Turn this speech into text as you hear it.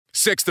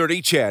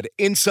630 CHED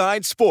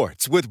Inside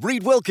Sports with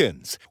Reed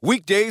Wilkins.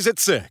 Weekdays at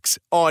 6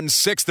 on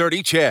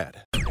 630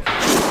 CHED.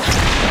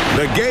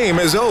 The game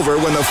is over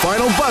when the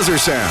final buzzer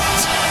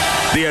sounds.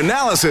 The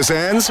analysis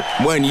ends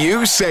when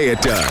you say it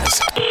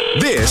does.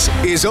 This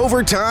is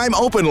Overtime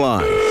Open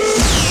Line.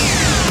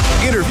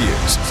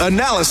 Interviews,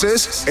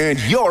 analysis, and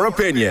your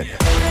opinion.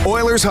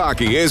 Oilers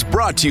hockey is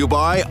brought to you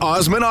by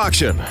Osmond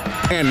Auction.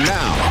 And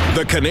now,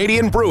 the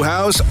Canadian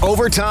Brewhouse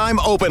Overtime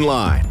Open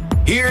Line.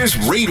 Here's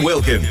Reed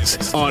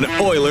Wilkins on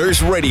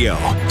Oilers Radio,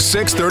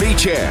 630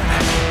 CHED.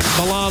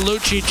 Milan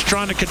Lucic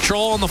trying to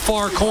control in the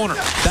far corner.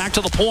 Back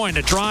to the point,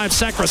 a drive,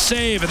 Sekera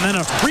save, and then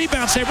a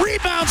rebound save.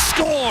 Rebound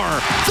score!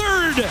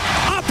 Third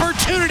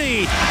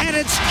opportunity, and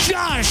it's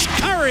Josh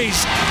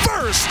Curry's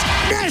first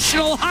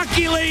National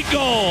Hockey League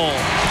goal.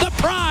 The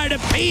pride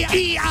of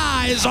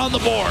PEI is on the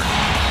board.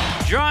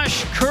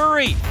 Josh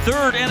Curry,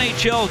 third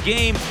NHL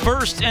game,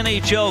 first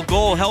NHL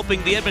goal,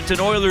 helping the Edmonton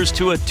Oilers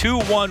to a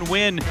 2-1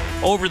 win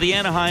over the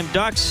Anaheim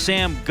Ducks.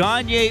 Sam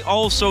Gagner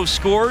also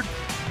scored.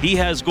 He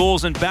has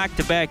goals in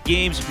back-to-back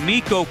games.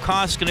 Mikko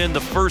Koskinen,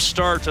 the first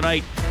star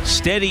tonight,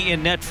 steady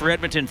in net for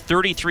Edmonton,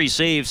 33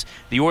 saves.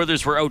 The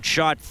Oilers were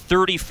outshot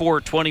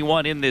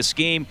 34-21 in this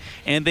game,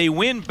 and they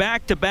win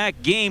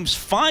back-to-back games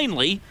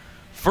finally.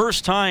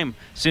 First time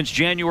since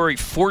January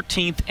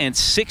 14th and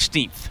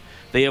 16th.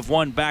 They have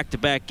won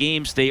back-to-back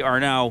games. They are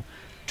now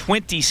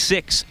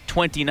 26,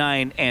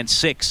 29, and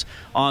 6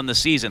 on the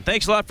season.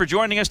 Thanks a lot for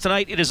joining us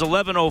tonight. It is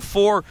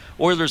 11:04.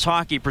 Oilers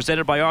hockey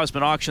presented by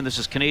Osmond Auction. This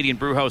is Canadian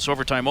Brewhouse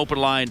Overtime Open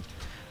Line.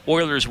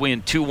 Oilers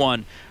win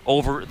 2-1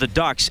 over the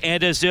Ducks.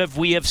 And as if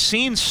we have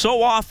seen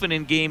so often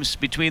in games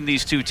between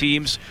these two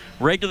teams,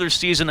 regular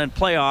season and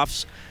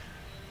playoffs,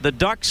 the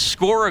Ducks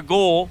score a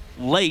goal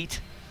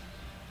late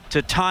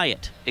to tie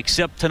it.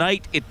 Except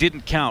tonight, it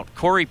didn't count.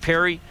 Corey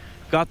Perry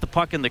got the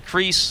puck in the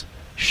crease,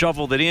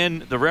 shoveled it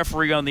in. The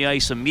referee on the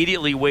ice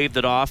immediately waved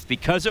it off.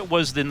 Because it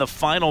was in the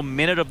final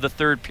minute of the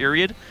third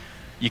period,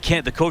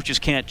 the coaches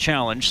can't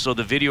challenge, so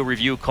the video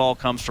review call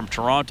comes from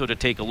Toronto to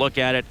take a look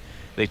at it.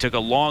 They took a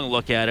long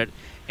look at it,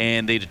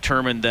 and they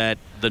determined that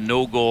the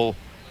no-goal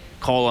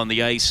call on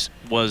the ice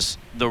was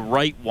the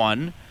right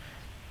one.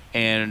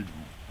 And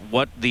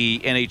what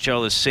the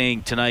NHL is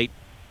saying tonight,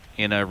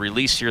 in a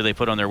release here they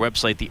put on their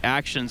website, the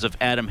actions of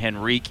Adam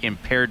Henrique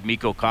impaired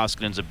Mikko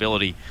Koskinen's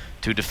ability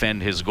to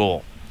defend his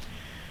goal.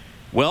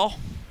 Well,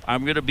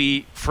 I'm going to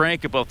be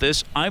frank about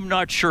this. I'm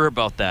not sure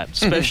about that,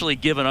 especially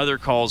given other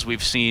calls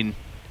we've seen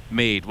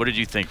made. What did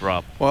you think,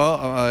 Rob? Well,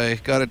 I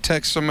got a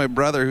text from my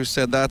brother who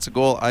said that's a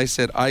goal. I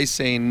said, I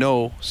say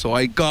no. So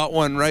I got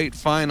one right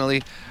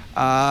finally.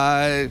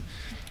 They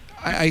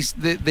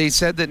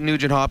said that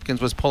Nugent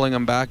Hopkins was pulling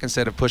him back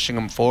instead of pushing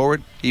him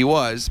forward. He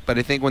was, but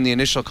I think when the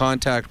initial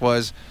contact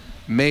was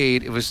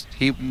made,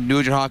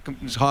 Nugent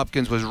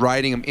Hopkins was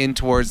riding him in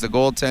towards the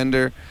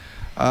goaltender.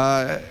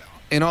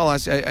 In all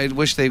honesty, I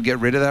wish they'd get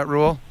rid of that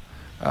rule.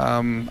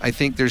 I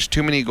think there's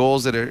too many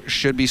goals that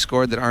should be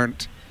scored that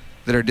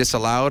are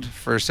disallowed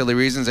for silly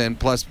reasons, and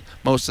plus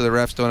most of the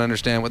refs don't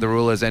understand what the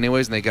rule is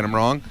anyways, and they get them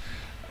wrong.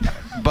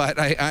 But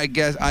I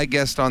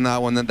guessed on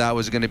that one that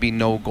was going to be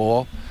no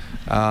goal.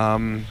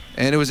 And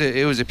it was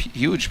a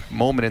huge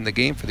moment in the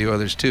game for the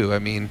Oilers too. I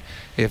mean,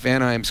 if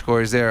Anaheim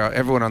scores there,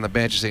 everyone on the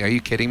bench is saying, "Are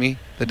you kidding me?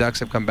 The Ducks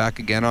have come back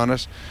again on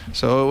us."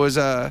 So it was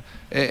an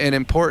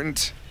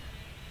important,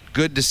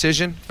 good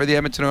decision for the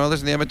Edmonton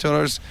Oilers, and the Edmonton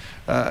Oilers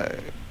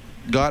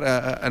got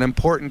an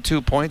important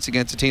 2 points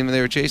against the team that they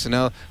were chasing.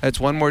 Now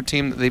that's one more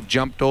team that they've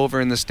jumped over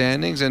in the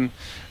standings, and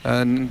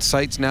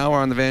sights now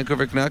are on the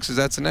Vancouver Canucks, as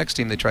that's the next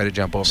team they try to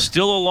jump over.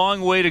 Still a long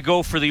way to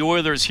go for the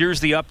Oilers. Here's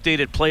the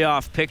updated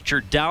playoff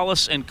picture.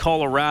 Dallas and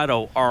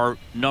Colorado are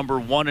number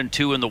 1 and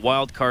 2 in the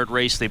wild card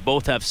race. They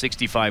both have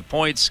 65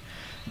 points.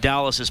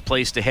 Dallas is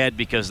placed ahead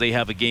because they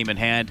have a game in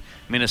hand.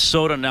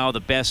 Minnesota now the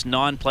best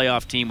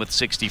non-playoff team with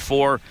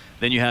 64.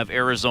 Then you have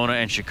Arizona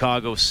and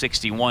Chicago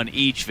 61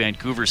 each.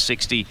 Vancouver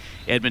 60,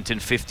 Edmonton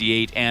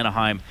 58,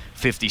 Anaheim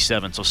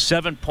 57. So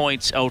 7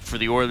 points out for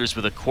the Oilers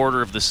with a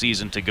quarter of the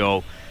season to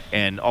go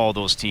and all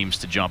those teams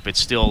to jump. It's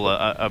still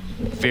a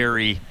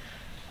very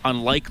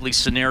unlikely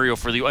scenario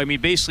for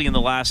basically in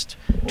the last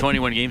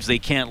 21 games, they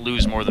can't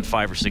lose more than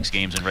 5 or 6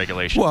 games in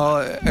regulation.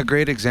 Well, a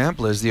great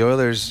example is the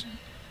Oilers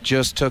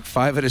just took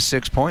 5 out of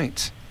 6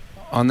 points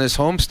on this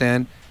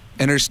homestand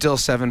and are still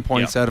 7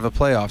 points out of a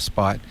playoff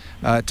spot.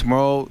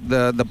 Tomorrow,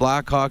 the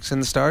Blackhawks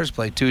and the Stars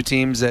play, 2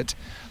 teams that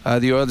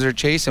the Oilers are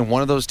chasing.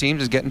 One of those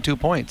teams is getting 2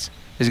 points.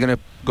 Is going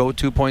to go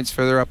 2 points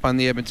further up on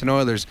the Edmonton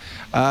Oilers.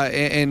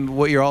 And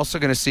what you're also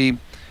going to see,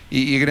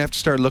 you're going to have to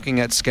start looking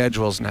at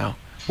schedules now.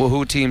 Well,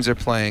 who teams are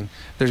playing.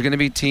 There's going to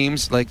be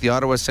teams like the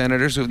Ottawa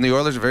Senators, who the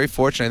Oilers are very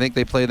fortunate. I think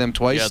they play them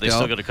twice. Yeah, they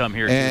still got to come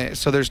here too.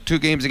 So there's 2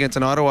 games against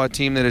an Ottawa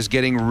team that is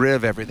getting rid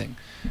of everything.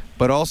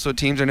 But also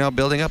teams are now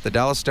building up. The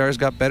Dallas Stars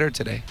got better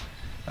today.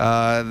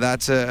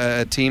 That's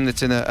a team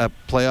that's in a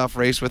playoff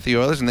race with the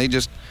Oilers, and they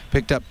just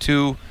picked up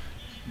 2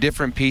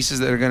 different pieces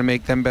that are going to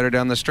make them better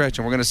down the stretch.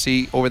 And we're going to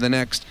see over the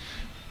next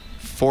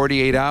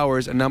 48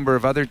 hours a number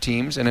of other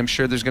teams, and I'm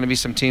sure there's going to be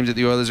some teams that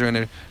the Oilers are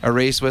in a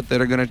race with that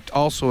are going to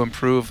also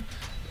improve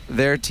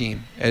their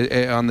team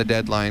on the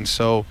deadline.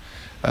 So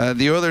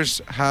the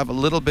Oilers have a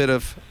little bit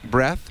of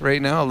breath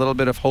right now, a little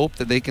bit of hope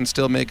that they can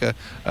still make a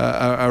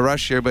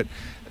rush here, but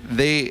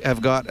they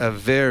have got a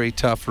very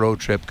tough road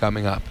trip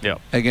coming up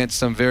against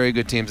some very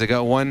good teams. They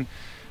got one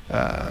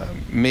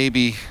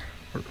maybe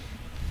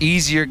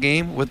easier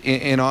game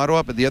in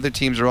Ottawa, but the other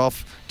teams are all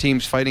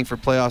teams fighting for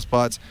playoff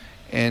spots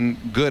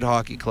and good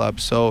hockey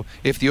clubs. So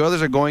if the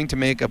Oilers are going to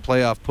make a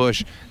playoff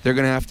push, they're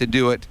going to have to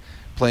do it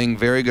playing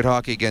very good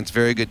hockey against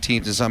very good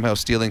teams and somehow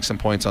stealing some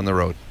points on the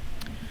road.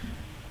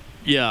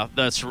 Yeah,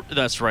 that's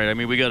right. I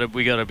mean, we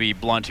gotta be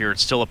blunt here.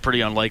 It's still a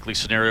pretty unlikely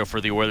scenario for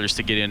the Oilers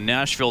to get in.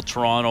 Nashville,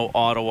 Toronto,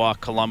 Ottawa,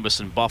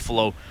 Columbus, and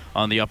Buffalo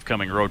on the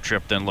upcoming road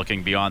trip. Then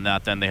looking beyond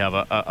that, then they have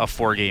a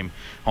 4-game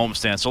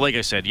homestand. So like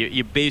I said,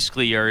 you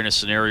basically are in a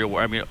scenario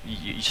where, I mean,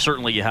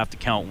 certainly you have to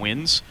count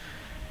wins,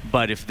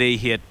 but if they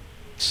hit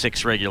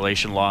 6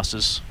 regulation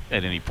losses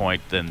at any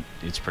point, then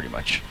it's pretty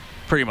much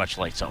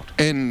lights out.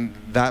 And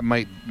that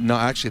might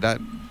not actually,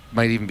 that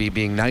might even be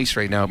being nice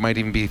right now. It might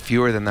even be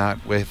fewer than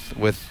that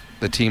with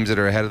the teams that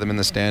are ahead of them in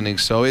the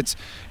standings. So it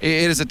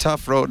is a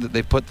tough road that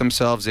they've put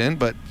themselves in,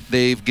 but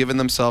they've given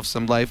themselves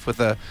some life with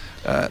the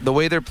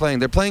way they're playing.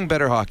 They're playing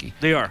better hockey.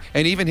 They are.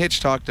 And even Hitch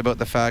talked about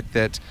the fact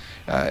that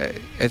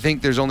I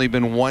think there's only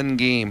been one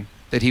game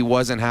that he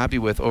wasn't happy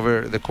with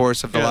over the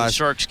course of the last... the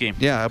Sharks game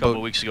a couple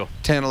of weeks ago.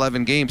 10,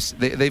 11 games.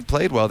 They've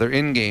played well. They're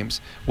in games.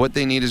 What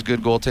they need is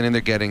good goaltending.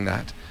 They're getting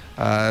that.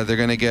 They're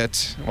going to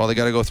get, they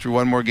got to go through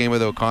one more game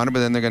with O'Connor, but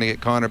then they're going to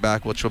get Connor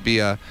back, which will be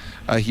a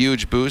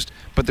huge boost.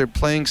 But they're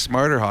playing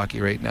smarter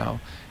hockey right now.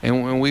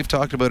 And we've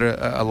talked about it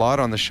a lot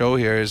on the show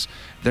here, is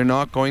they're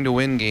not going to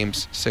win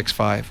games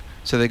 6-5.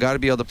 So they got to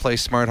be able to play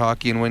smart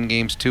hockey and win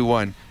games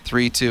 2-1,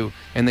 3-2.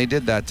 And they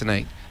did that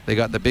tonight. They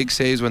got the big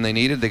saves when they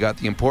needed. They got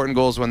the important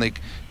goals when they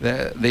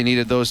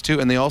needed those too.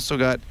 And they also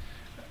got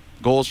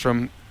goals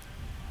from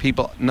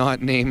people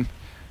not named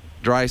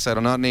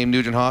Draisaitl, not named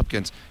Nugent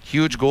Hopkins.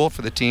 Huge goal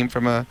for the team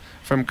from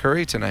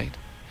Curry tonight.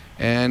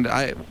 And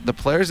the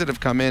players that have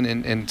come in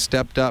and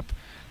stepped up,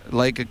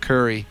 like a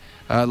Curry,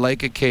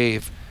 like a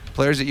Cave,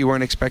 players that you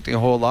weren't expecting a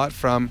whole lot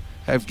from,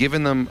 have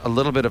given them a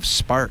little bit of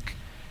spark.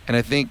 And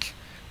I think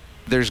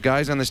there's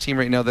guys on this team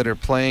right now that are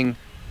playing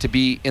to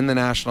be in the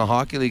National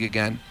Hockey League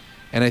again.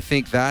 And I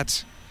think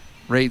that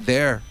right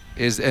there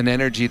is an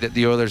energy that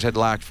the Oilers had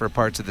lacked for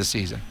parts of the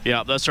season.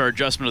 Yeah, that's our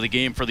adjustment of the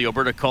game for the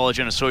Alberta College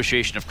and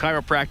Association of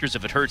Chiropractors.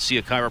 If it hurts, see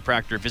a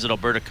chiropractor. Visit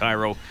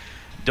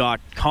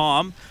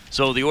albertachiro.com.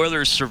 So the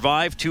Oilers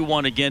survived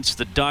 2-1 against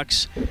the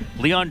Ducks.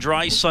 Leon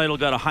Draisaitl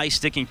got a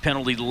high-sticking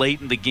penalty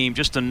late in the game.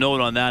 Just a note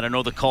on that. I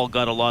know the call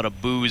got a lot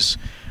of boos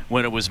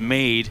when it was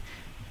made.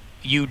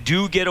 You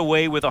do get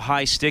away with a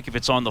high stick if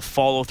it's on the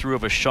follow-through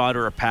of a shot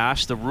or a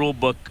pass. The rule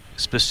book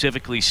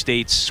specifically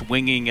states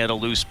swinging at a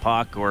loose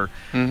puck or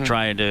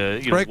trying to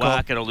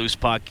whack at a loose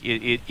puck.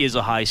 It is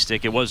a high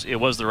stick. It was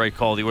the right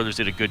call. The Oilers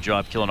did a good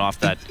job killing off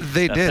that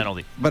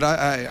penalty. But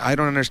I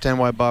don't understand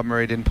why Bob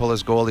Murray didn't pull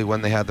his goalie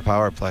when they had the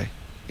power play.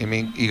 I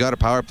mean, you got a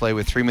power play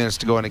with 3 minutes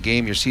to go in a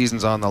game. Your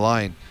season's on the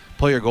line.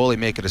 Pull your goalie,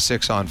 make it a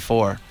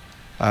 6-on-4.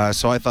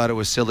 So I thought it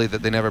was silly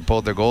that they never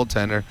pulled their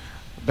goaltender.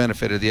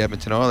 Benefited the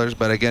Edmonton Oilers,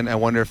 but again, I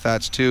wonder if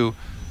that's too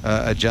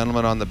a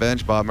gentleman on the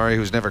bench, Bob Murray,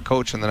 who's never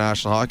coached in the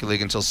National Hockey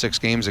League until 6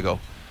 games ago.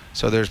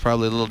 So there's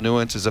probably little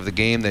nuances of the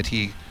game that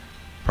he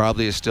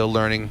probably is still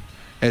learning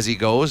as he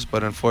goes,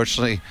 but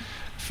unfortunately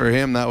for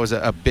him, that was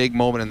a big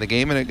moment in the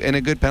game and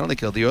a good penalty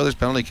kill. The Oilers'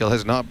 penalty kill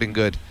has not been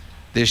good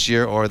this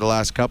year or the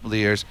last couple of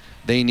years.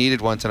 They needed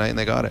one tonight, and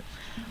they got it.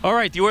 All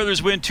right, the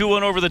Oilers win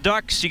 2-1 over the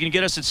Ducks. You can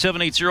get us at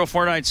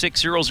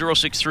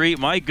 780-496-0063.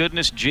 My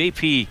goodness,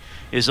 JP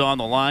is on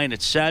the line.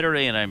 It's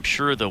Saturday, and I'm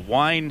sure the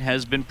wine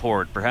has been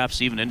poured,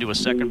 perhaps even into a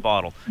second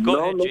bottle.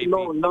 Go ahead, JP.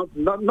 No,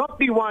 not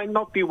the wine,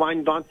 not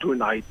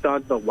tonight,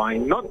 not the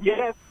wine, not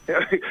yet.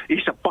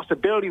 It's a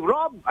possibility.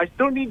 Rob, I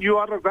still need your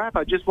autograph.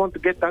 I just want to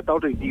get that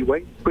out of the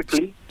way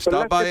quickly.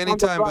 Stop by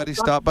anytime, buddy.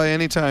 Stop by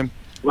anytime.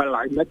 Well,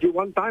 I met you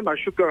one time. I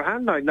shook your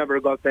hand. I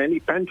never got any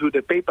pen to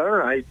the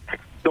paper. I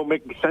don't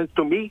make sense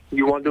to me.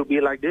 You want to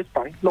be like this?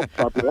 Fine. No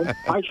problem.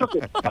 I shook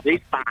it.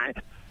 It's fine.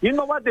 You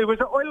know what? There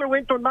was an Oiler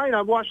win tonight.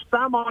 I watched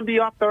Sam on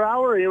the After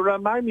Hour. It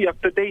reminded me of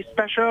today's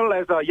special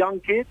as a young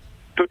kid.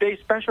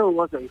 Today's special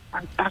was a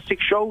fantastic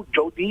show.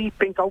 Jody,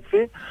 pink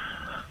outfit.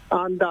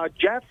 And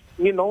Jeff,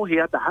 he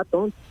had the hat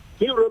on.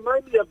 He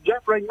reminds me of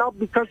Jeff right now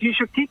because he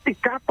should keep the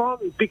cap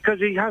on because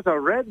he has a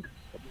red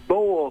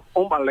bow,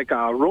 like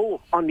a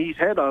row on his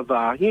head of,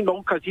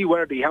 because he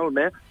wear the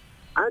helmet.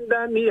 And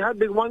then he had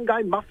the one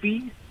guy,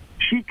 Muffy.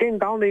 She came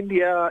down in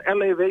the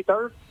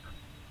elevator.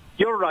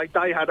 You're right,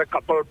 I had a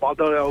couple of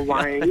bottles of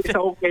wine. It's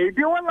okay.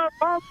 Do you want to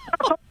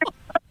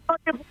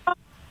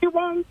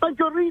thank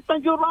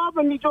you, Rob,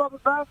 and need you have a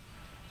glass.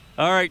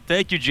 All right,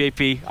 thank you,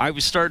 JP. I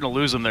was starting to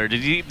lose him there.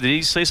 Did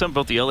he say something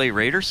about the LA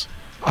Raiders?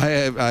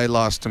 I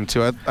lost him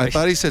too. I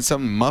thought he said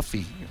something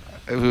Muffy.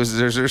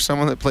 Is there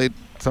someone that played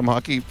some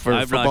hockey for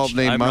football named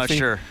Muffy? I'm not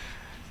sure.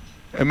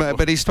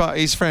 But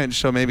he's French,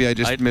 so maybe I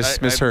just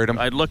misheard him.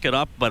 I'd look it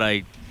up, but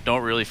I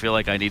don't really feel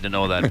like I need to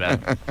know that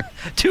bad.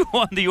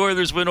 2-1, the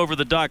Oilers win over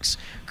the Ducks.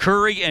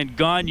 Curry and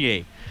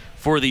Gagne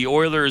for the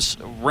Oilers.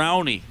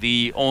 Rowney,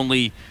 the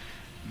only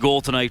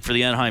goal tonight for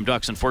the Anaheim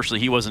Ducks. Unfortunately,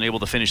 he wasn't able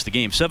to finish the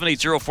game.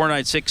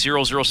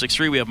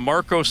 780-496-0063. We have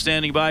Marco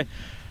standing by.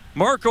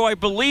 Marco, I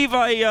believe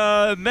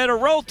I met a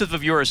relative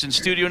of yours in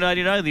Studio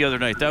 99 the other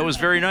night. That was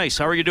very nice.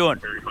 How are you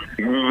doing?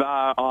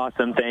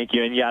 Awesome, thank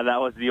you. And yeah, that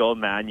was the old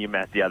man you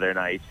met the other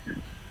night.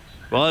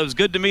 Well, it was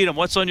good to meet him.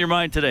 What's on your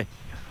mind today?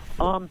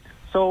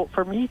 So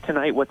for me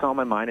tonight, what's on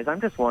my mind is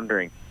I'm just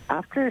wondering,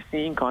 after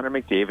seeing Connor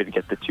McDavid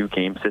get the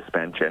 2-game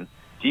suspension,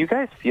 do you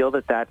guys feel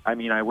that I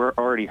mean, I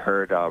already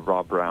heard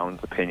Rob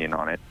Brown's opinion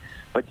on it,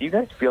 but do you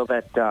guys feel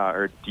that,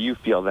 or do you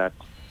feel that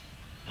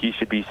he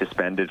should be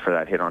suspended for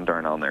that hit on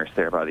Darnell Nurse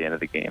there by the end of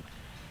the game?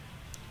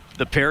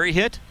 The Perry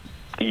hit?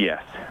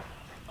 Yes.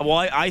 Well,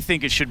 I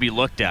think it should be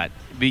looked at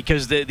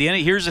because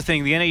here's the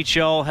thing. The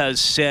NHL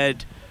has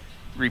said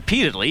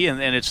repeatedly,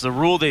 and it's the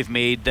rule they've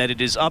made, that it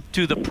is up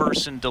to the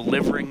person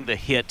delivering the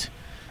hit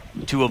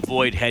to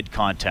avoid head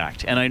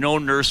contact. And I know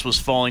Nurse was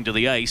falling to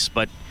the ice,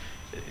 but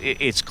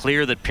it's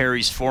clear that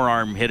Perry's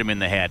forearm hit him in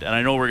the head. And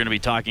I know we're going to be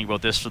talking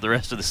about this for the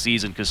rest of the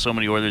season because so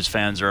many Oilers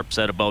fans are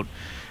upset about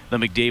the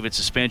McDavid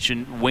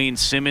suspension. Wayne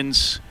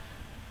Simmons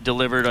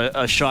delivered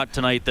a shot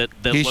tonight that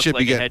looked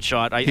like a head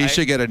shot. He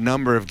should get a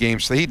number of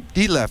games. So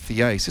he left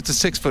the ice. It's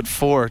a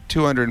 6'4",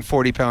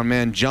 240-pound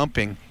man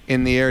jumping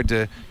in the air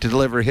to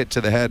deliver a hit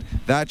to the head.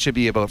 That should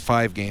be about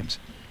 5 games.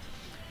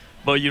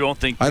 But you don't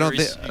think I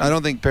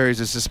don't think Perry's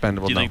is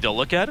suspendable. Do you think they'll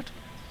look at it?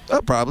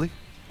 Oh, probably.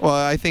 Well,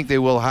 I think they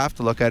will have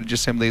to look at it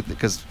just simply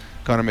because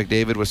Connor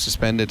McDavid was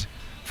suspended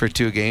for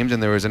 2 games,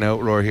 and there was an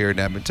outroar here in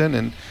Edmonton,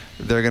 and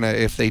they're gonna.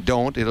 If they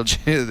don't,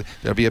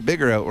 there'll be a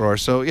bigger outroar.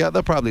 So yeah,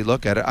 they'll probably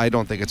look at it. I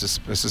don't think it's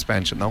a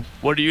suspension, though.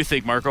 What do you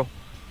think, Marco?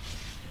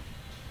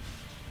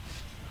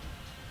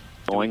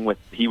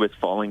 He was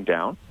falling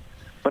down,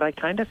 but I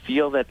kind of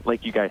feel that,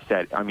 like you guys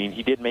said, I mean,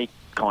 he did make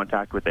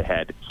contact with the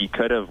head. He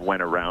could have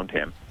went around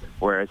him,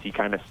 whereas he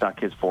kind of stuck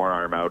his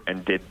forearm out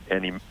and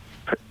he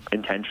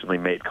intentionally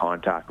made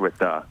contact with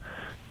the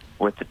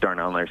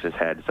Darnell Nurse's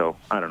head. So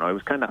I don't know. It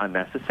was kind of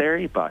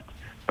unnecessary, but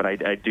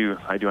I do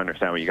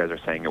understand what you guys are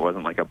saying. It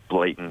wasn't like a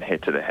blatant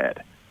hit to the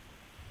head.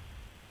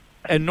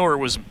 And nor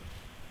was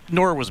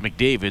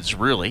McDavid's,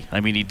 really.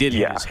 I mean, he did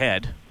hit his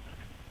head.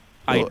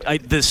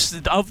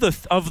 Of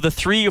the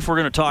 3, if we're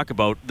going to talk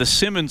about, the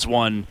Simmons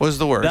one was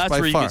the worst. That's by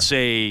where far. You could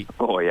say,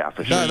 oh yeah,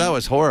 for sure. That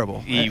was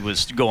horrible. He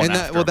was going and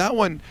after him. that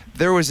one,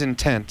 there was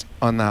intent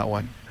on that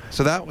one.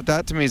 So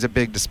that to me is a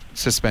big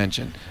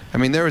suspension. I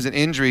mean, there was an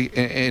injury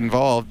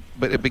involved,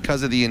 but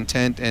because of the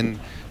intent and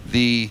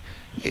he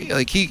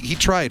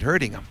tried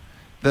hurting him.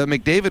 The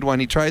McDavid one,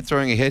 he tried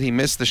throwing a hit, he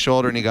missed the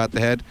shoulder and he got the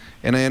head,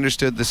 and I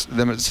understood the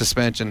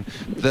suspension.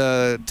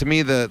 To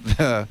me,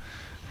 the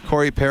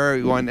Corey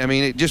Perry one, I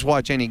mean, just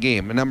watch any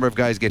game. A number of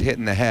guys get hit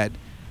in the head.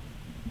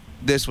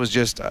 This was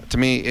just, to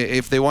me,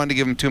 if they wanted to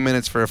give him 2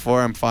 minutes for a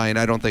forearm, fine.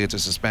 I don't think it's a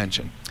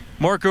suspension.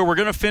 Marco, we're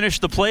going to finish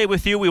the play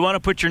with you. We want to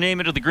put your name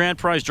into the grand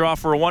prize draw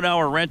for a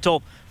 1-hour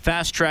rental.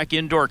 Fast Track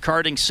Indoor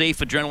Karting, safe,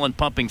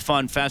 adrenaline-pumping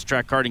fun.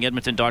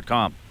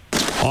 FastTrackKartingEdmonton.com.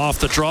 Off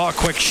the draw, a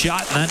quick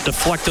shot, and then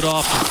deflected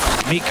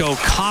off Mikko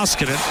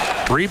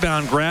Koskinen.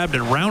 Rebound grabbed,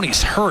 and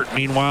Rowney's hurt.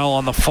 Meanwhile,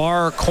 on the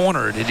far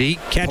corner, did he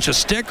catch a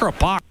stick or a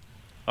puck?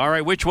 All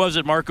right, which was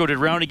it, Marco? Did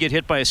Rowney get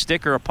hit by a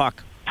stick or a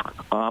puck?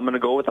 I'm going to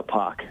go with a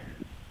puck.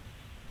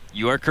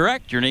 You are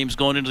correct. Your name's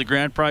going into the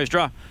grand prize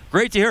draw.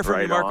 Great to hear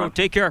from you, Marco.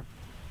 Take care.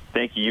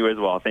 Thank you as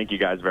well. Thank you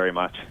guys very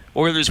much.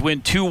 Oilers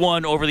win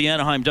 2-1 over the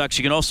Anaheim Ducks.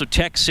 You can also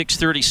text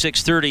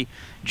 630-630.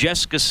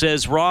 Jessica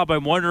says, Rob,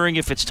 I'm wondering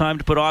if it's time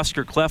to put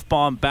Oscar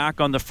Klefbom back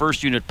on the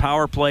first unit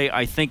power play.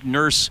 I think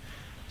Nurse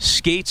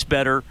skates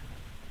better,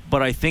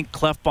 but I think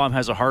Klefbom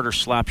has a harder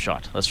slap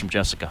shot. That's from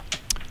Jessica.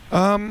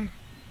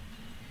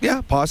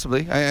 Yeah,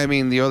 possibly. I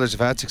mean, the Oilers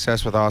have had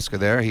success with Oscar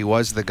there. He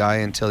was the guy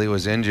until he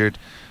was injured.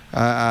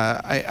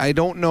 I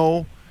don't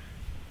know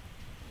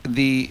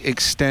the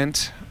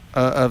extent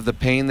of the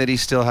pain that he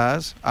still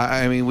has.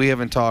 I mean, we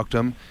haven't talked to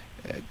him.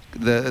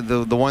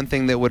 The one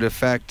thing that would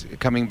affect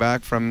coming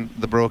back from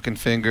the broken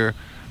finger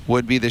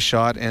would be the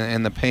shot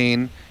and the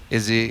pain.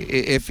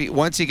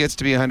 Once he gets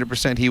to be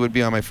 100%, he would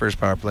be on my first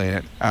power play in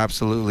it.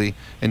 Absolutely.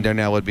 And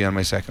Darnell would be on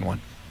my second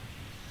one.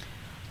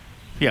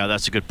 Yeah,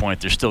 that's a good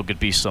point. There still could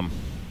be some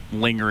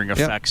lingering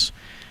effects.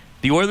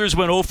 Yep. The Oilers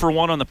went 0 for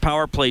 1 on the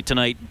power play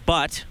tonight,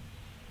 but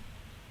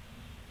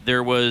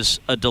there was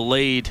a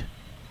delayed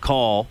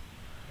call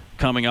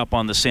coming up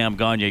on the Sam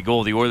Gagne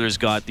goal. The Oilers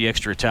got the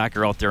extra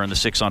attacker out there on the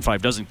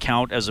 6-on-5. Doesn't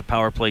count as a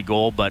power play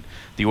goal, but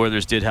the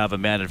Oilers did have a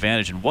man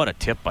advantage, and what a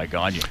tip by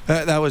Gagne.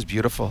 That was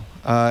beautiful.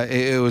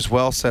 It was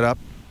well set up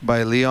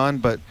by Leon,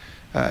 but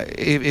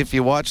if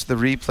you watch the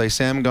replay,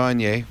 Sam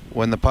Gagner,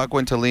 when the puck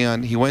went to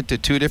Leon, he went to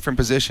 2 different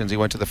positions. He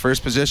went to the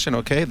first position,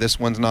 okay, this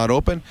one's not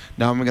open.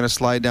 Now I'm going to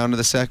slide down to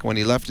the second one.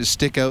 He left his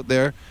stick out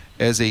there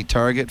as a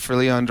target for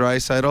Leon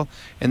Draisaitl.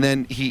 And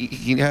then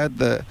he had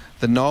the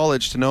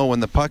knowledge to know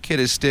when the puck hit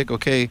his stick,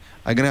 okay,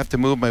 I'm going to have to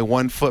move my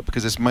 1 foot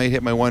because this might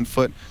hit my 1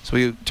 foot. So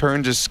he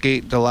turned his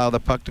skate to allow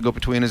the puck to go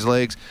between his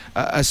legs.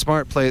 A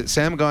smart play.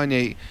 Sam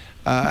Gagner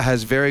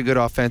has very good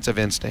offensive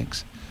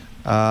instincts.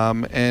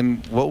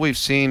 And what we've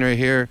seen right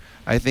here,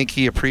 I think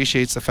he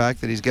appreciates the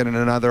fact that he's getting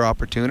another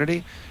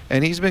opportunity,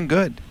 and he's been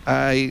good.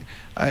 I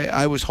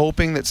was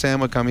hoping that Sam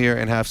would come here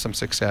and have some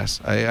success.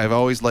 I've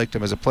always liked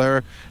him as a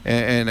player,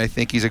 and I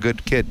think he's a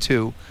good kid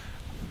too.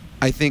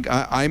 I think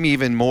I'm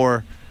even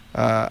more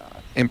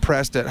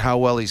impressed at how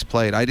well he's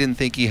played. I didn't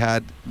think he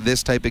had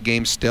this type of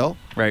game still.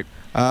 Right.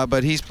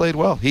 But he's played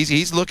well.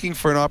 He's looking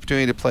for an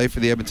opportunity to play for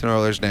the Edmonton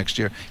Oilers next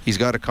year. He's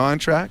got a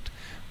contract,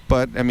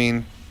 but I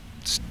mean,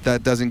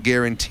 that doesn't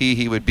guarantee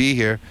he would be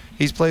here.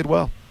 He's played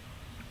well.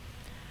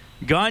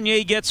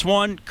 Gagner gets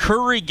one.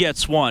 Curry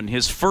gets one.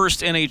 His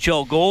first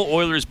NHL goal.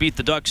 Oilers beat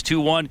the Ducks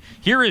 2-1.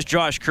 Here is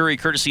Josh Curry,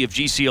 courtesy of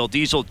GCL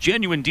Diesel.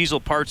 Genuine diesel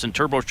parts and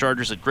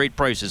turbochargers at great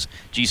prices.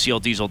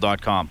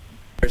 GCLDiesel.com.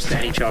 First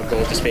NHL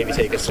goal, just maybe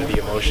take us through the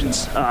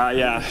emotions.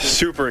 Yeah,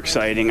 super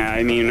exciting.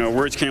 I mean,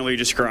 words can't really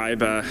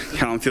describe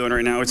how I'm feeling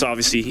right now. It's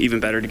obviously even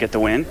better to get the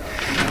win,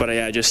 but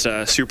just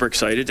super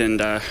excited and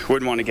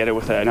wouldn't want to get it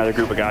with another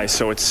group of guys.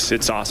 So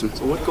it's awesome.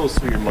 So what goes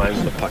through your mind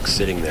when the puck's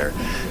sitting there,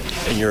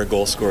 and you're a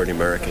goal scorer in the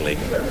American League?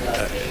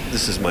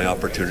 This is my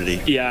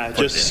opportunity. Yeah,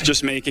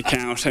 just make it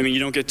count. I mean,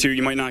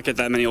 you might not get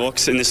that many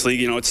looks in this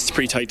league. It's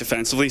pretty tight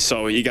defensively,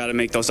 so you got to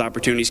make those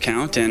opportunities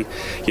count. And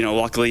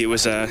luckily it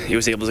was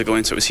able to go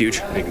in, so it was huge.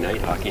 Big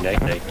night, hockey night.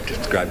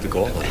 Describe the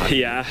goal.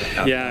 Yeah,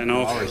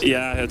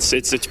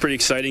 it's pretty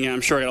exciting.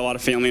 I'm sure I got a lot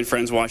of family and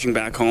friends watching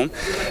back home,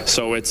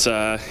 so it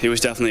was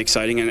definitely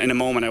exciting and a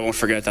moment I won't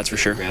forget. That's for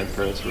sure.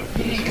 Grandparents were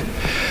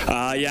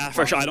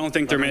for sure. I don't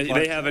think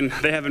they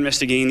haven't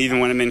missed a game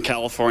even when I'm in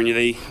California.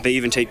 They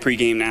even take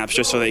pre-game naps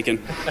just so they can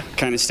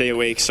kind of stay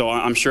awake. So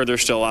I'm sure they're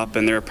still up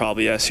and they're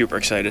probably super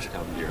excited.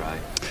 How did your eye?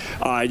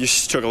 I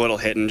just took a little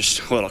hit and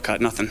just a little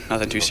cut. Nothing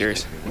too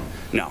serious.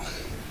 No.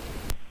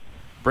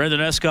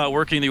 Brendan Escott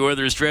working the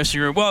Oilers dressing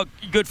room. Well,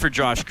 good for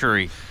Josh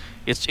Curry.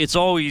 It's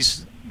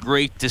always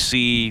great to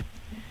see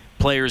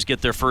players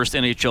get their first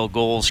NHL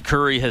goals.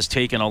 Curry has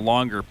taken a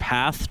longer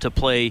path to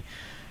play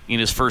in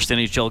his first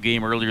NHL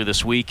game earlier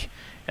this week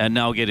and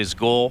now get his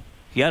goal.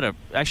 He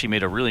actually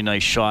made a really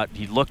nice shot.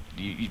 He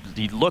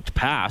looked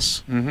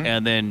pass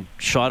and then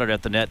shot it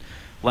at the net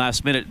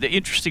last minute. The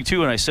interesting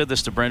too, and I said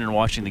this to Brendan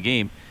watching the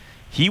game,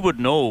 he would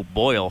know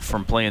Boyle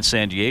from playing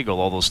San Diego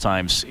all those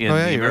times in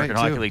the American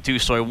Hockey League too.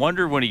 So I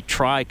wonder when he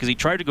tried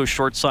to go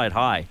short side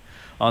high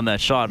on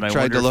that shot. And I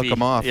tried to look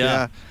him off.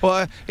 Yeah.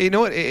 Well, you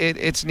know what?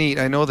 It's neat.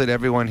 I know that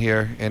everyone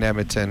here in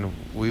Edmonton,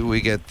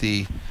 we get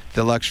the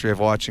luxury of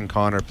watching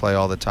Connor play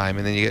all the time,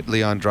 and then you get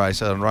Leon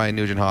Draisaitl and Ryan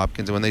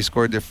Nugent-Hopkins. And when they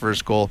scored their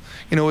first goal,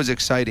 it was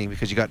exciting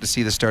because you got to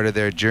see the start of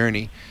their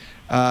journey.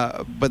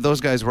 But those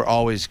guys were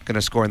always going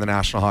to score in the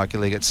National Hockey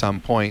League at some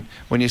point.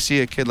 When you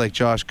see a kid like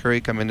Josh Curry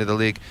come into the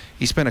league,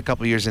 he spent a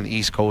couple years in the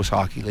East Coast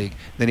Hockey League.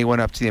 Then he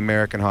went up to the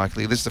American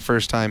Hockey League. This is the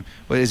first time.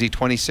 What is he,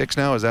 26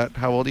 now? Is that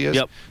how old he is?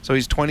 Yep. So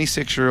he's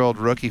 26-year-old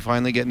rookie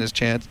finally getting his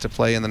chance to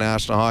play in the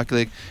National Hockey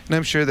League. And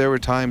I'm sure there were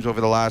times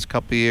over the last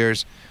couple of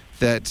years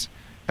that,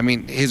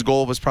 his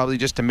goal was probably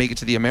just to make it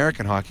to the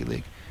American Hockey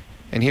League.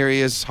 And here he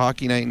is,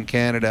 hockey night in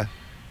Canada,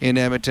 in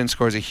Edmonton,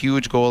 scores a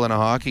huge goal in a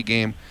hockey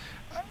game.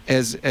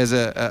 As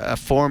a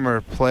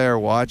former player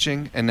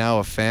watching and now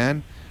a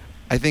fan,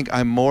 I think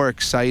I'm more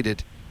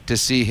excited to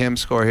see him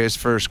score his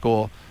first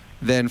goal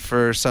than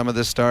for some of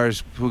the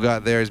stars who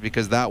got theirs,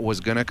 because that was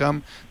going to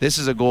come. This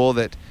is a goal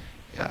that,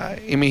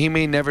 he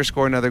may never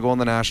score another goal in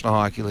the National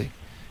Hockey League,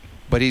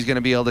 but he's going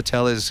to be able to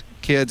tell his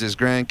kids, his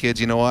grandkids,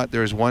 you know what,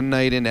 there was one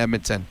night in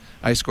Edmonton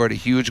I scored a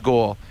huge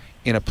goal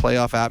in a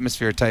playoff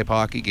atmosphere type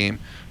hockey game.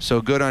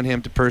 So good on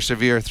him to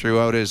persevere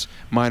throughout his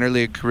minor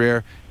league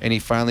career, and he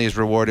finally is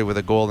rewarded with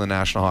a goal in the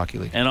National Hockey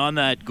League. And on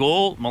that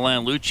goal,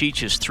 Milan Lucic,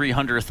 his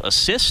 300th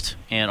assist,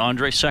 and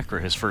Andrej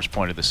Sekera, his first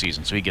point of the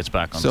season. So he gets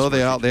back on the So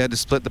they had to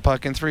split the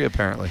puck in three,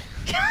 apparently.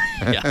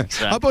 Yeah,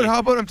 exactly. How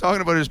about him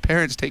talking about his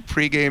parents take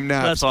pregame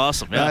naps? That's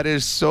awesome. Yeah. That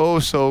is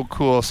so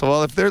cool.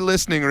 So, if they're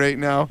listening right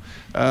now,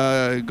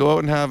 go out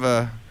and have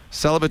a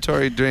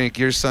celebratory drink.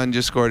 Your son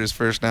just scored his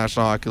first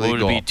National Hockey League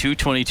goal. Would it be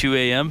 2:22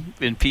 a.m.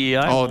 in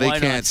PEI? Oh, they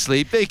can't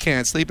sleep. They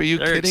can't sleep. Are you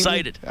They're kidding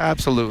excited. me?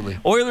 Absolutely.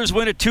 Oilers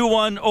win at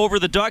 2-1 over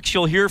the Ducks.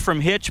 You'll hear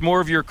from Hitch.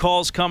 More of your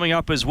calls coming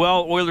up as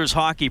well. Oilers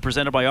hockey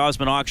presented by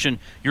Osmond Auction.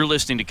 You're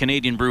listening to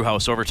Canadian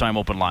Brewhouse Overtime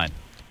Open Line.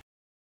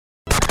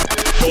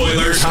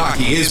 Oilers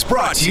hockey is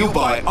brought to you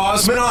by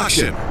Osmond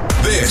Auction.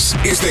 This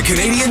is the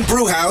Canadian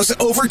Brewhouse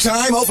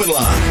Overtime Open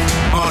Line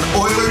on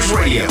Oilers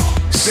Radio,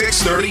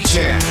 630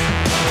 CHED.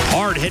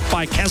 Hard hit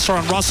by Kessler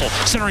on Russell.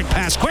 Centering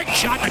pass. Quick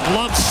shot and a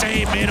glove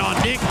save made on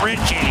Nick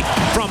Ritchie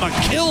from a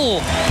kill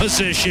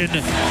position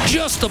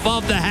just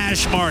above the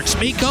hash marks.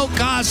 Mikko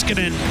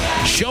Koskinen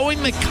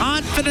showing the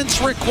confidence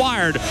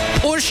required.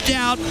 Pushed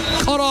out,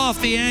 cut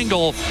off the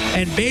angle,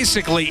 and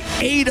basically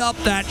ate up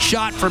that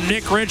shot from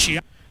Nick Ritchie.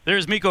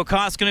 There's Mikko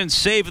Koskinen,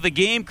 save of the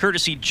game,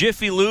 courtesy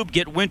Jiffy Lube.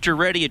 Get winter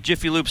ready at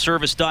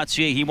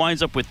jiffylubeservice.ca. He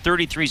winds up with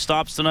 33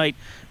 stops tonight,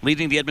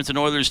 leading the Edmonton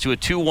Oilers to a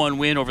 2-1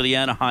 win over the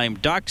Anaheim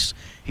Ducks.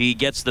 He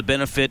gets the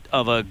benefit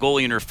of a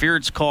goalie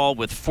interference call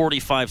with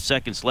 45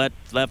 seconds left.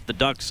 The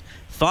Ducks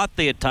thought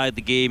they had tied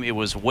the game. It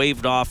was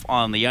waved off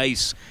on the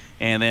ice.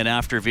 And then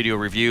after video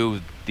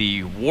review,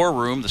 the war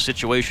room, the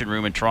situation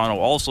room in Toronto,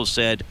 also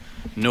said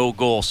no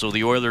goal. So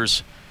the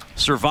Oilers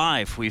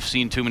survive. We've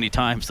seen too many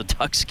times the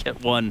Ducks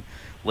get one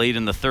late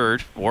in the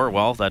third, or,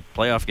 well, that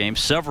playoff game,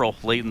 several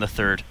late in the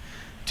third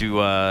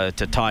to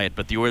tie it.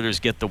 But the Oilers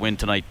get the win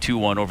tonight,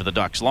 2-1 over the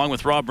Ducks. Along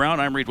with Rob Brown,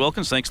 I'm Reed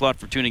Wilkins. Thanks a lot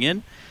for tuning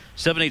in.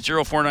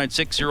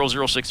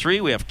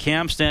 780-496-0063. We have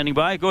Cam standing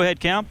by. Go ahead,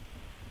 Cam.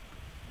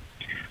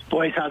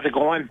 Boys, how's it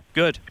going?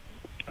 Good.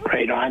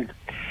 Right on.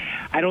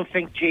 I don't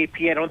think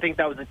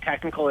that was a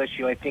technical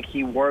issue. I think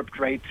he warped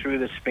right through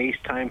the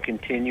space-time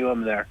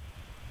continuum there.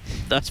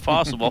 That's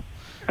possible.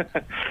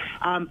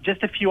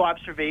 Just a few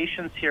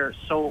observations here.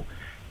 So,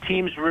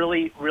 team's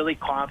really, really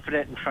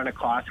confident in front of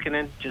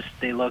Koskinen. Just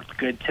they looked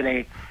good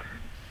today.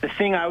 The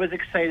thing I was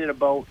excited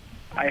about,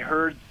 I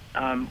heard,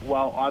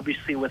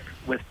 obviously with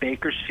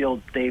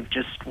Bakersfield, they've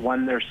just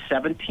won their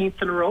 17th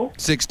in a row.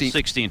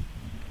 16.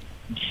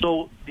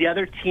 So the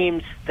other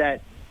teams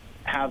that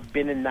have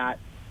been in that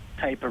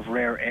type of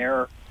rare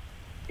air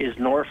is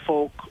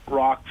Norfolk,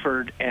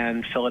 Rockford,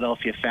 and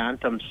Philadelphia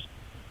Phantoms.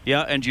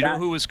 Yeah, and do you know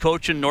who was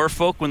coaching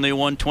Norfolk when they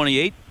won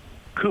 28?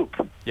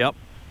 Coop. Yep.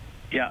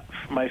 Yeah,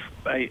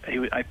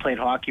 I played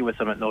hockey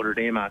with him at Notre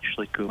Dame,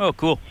 actually, Coop. Oh,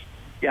 cool.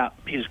 Yeah,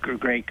 he's a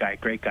great guy.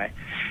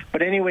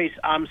 But anyways,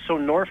 so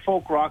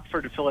Norfolk,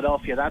 Rockford, and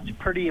Philadelphia, that's a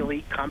pretty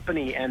elite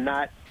company, and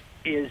that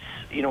is,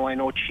 I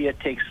know Chia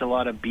takes a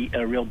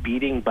real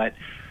beating, but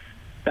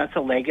that's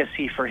a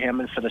legacy for him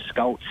and for the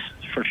scouts,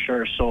 for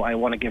sure, so I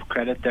want to give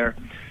credit there.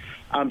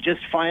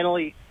 Just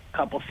finally, a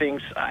couple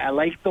things. I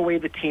like the way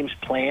the team's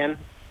playing.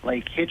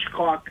 Like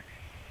Hitchcock,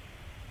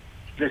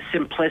 the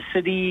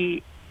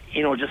simplicity,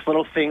 just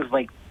little things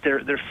like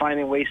they're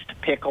finding ways to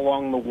pick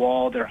along the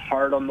wall. They're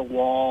hard on the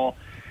wall.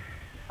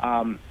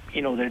 There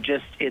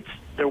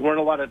weren't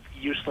a lot of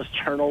useless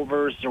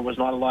turnovers. There was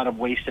not a lot of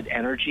wasted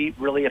energy.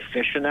 Really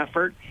efficient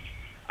effort.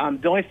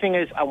 The only thing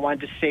is I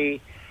wanted to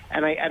say,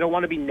 and I don't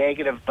want to be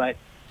negative, but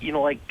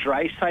like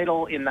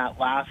Draisaitl in that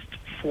last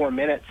 4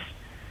 minutes,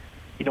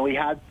 he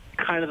had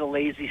kind of the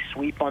lazy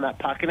sweep on that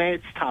puck, and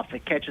it's tough.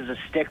 It catches a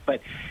stick,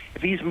 but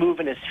if he's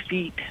moving his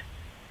feet,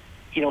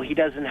 he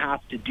doesn't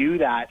have to do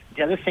that.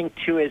 The other thing,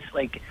 too, is,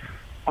 like,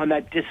 on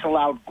that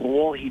disallowed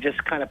goal, he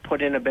just kind of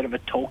put in a bit of a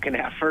token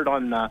effort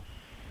on the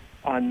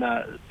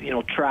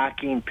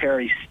tracking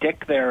Perry's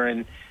stick there,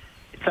 and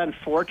it's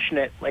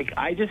unfortunate. Like,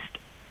 I guess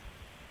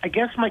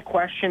my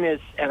question is,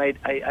 and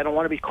I don't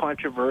want to be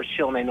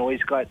controversial, and I know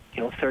he's got,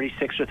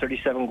 36 or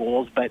 37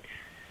 goals, but,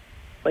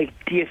 like,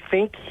 do you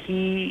think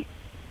he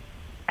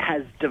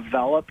has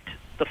developed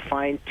the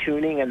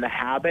fine-tuning and the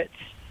habits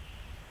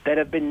that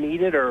have been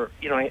needed, or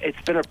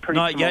it's been a pretty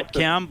not yet,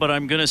 Cam, but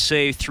I'm going to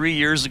say 3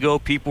 years ago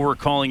people were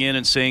calling in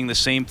and saying the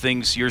same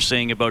things you're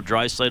saying about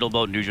Draisaitl,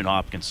 about Nugent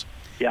Hopkins.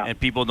 Yeah, and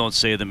people don't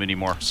say them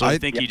anymore. So I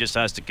think he just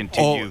has to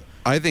continue.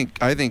 I think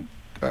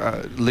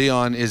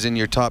Leon is in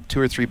your top 2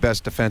 or 3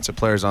 best defensive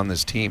players on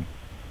this team.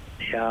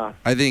 Yeah,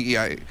 I think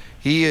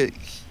he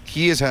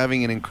is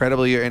having an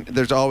incredible year, and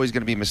there's always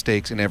going to be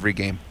mistakes in every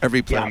game.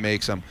 Every player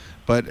makes them.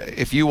 But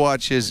if you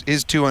watch his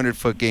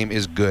 200-foot game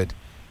is good.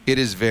 It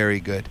is very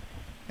good.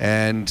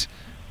 And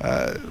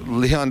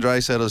Leon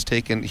Draisaitl has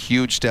taken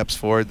huge steps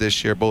forward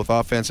this year, both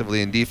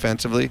offensively and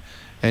defensively,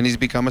 and he's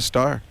become a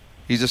star.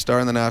 He's a star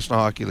in the National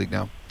Hockey League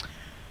now.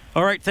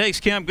 All right,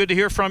 thanks, Cam. Good to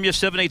hear from you.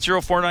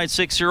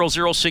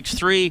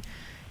 780-496-0063.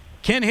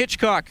 Ken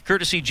Hitchcock,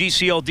 courtesy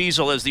GCL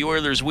Diesel, as the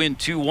Oilers win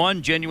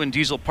 2-1. Genuine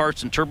diesel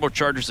parts and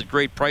turbochargers at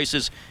great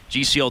prices.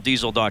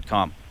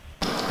 GCLDiesel.com.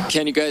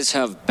 Ken, you guys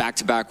have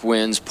back-to-back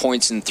wins,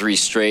 points in 3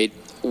 straight.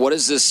 What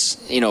has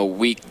this,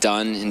 week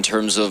done in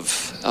terms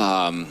of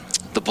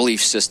the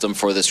belief system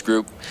for this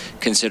group,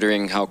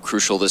 considering how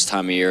crucial this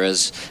time of year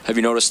is? Have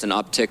you noticed an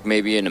uptick,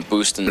 maybe, and a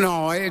boost?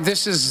 No,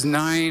 this is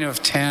 9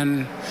 of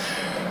 10,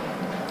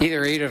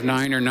 either 8 of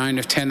 9 or 9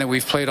 of 10 that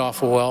we've played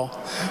awful well.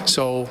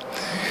 So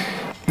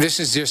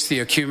this is just the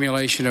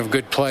accumulation of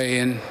good play.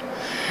 And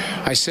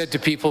I said to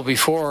people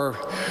before,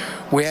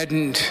 we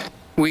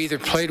either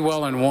played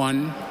well and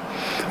won,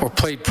 or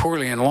played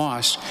poorly and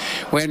lost.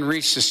 We hadn't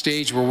reached the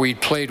stage where we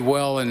played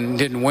well and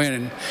didn't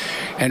win.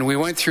 And we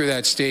went through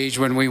that stage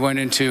when we went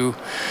into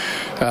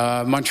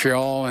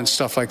Montreal and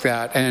stuff like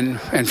that,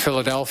 and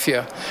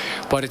Philadelphia.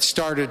 But it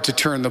started to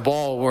turn the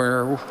ball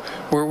where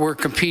we're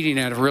competing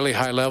at a really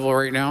high level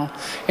right now,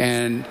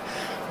 and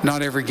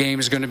not every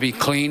game is going to be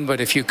clean, but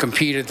if you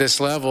compete at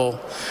this level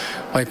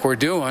like we're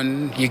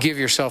doing, you give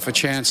yourself a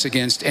chance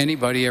against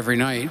anybody every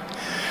night.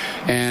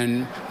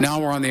 And now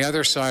we're on the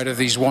other side of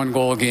these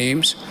one-goal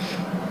games,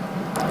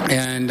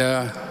 and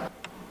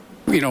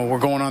we're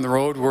going on the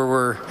road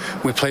where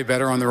we play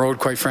better on the road,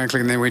 quite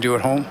frankly, than we do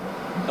at home.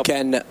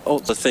 Ken,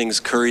 the things,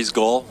 Curry's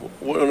goal,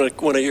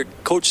 when your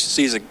coach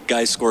sees a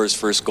guy score his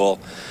first goal,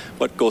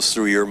 what goes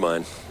through your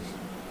mind?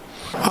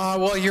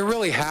 Well, you're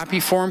really happy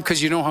for him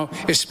because you know how,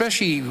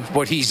 especially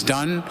what he's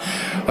done.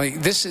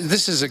 Like this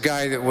is a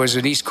guy that was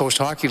an East Coast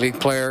Hockey League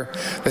player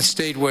that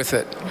stayed with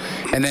it,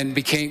 and then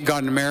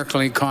got an American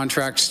League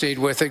contract, stayed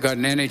with it, got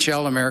an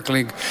NHL American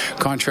League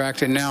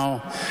contract, and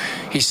now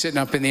he's sitting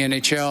up in the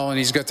NHL and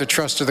he's got the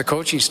trust of the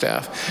coaching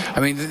staff. I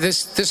mean,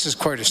 this is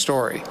quite a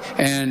story,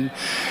 and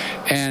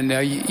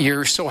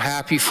you're so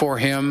happy for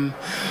him.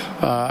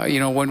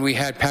 When we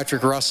had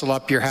Patrick Russell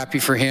up, you're happy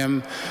for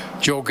him.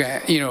 Joe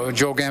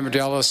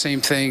Gambardella,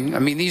 same thing. I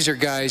mean, these are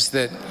guys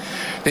that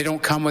they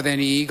don't come with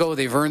any ego.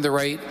 They've earned the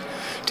right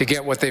to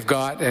get what they've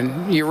got,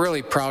 and you're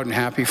really proud and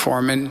happy for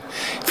him. And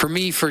for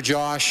me, for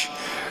Josh,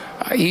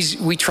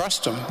 we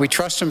trust him. We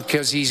trust him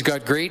because he's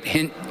got great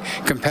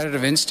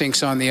competitive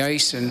instincts on the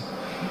ice, and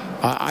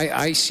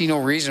I see no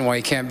reason why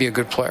he can't be a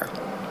good player.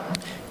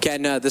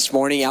 Ken, this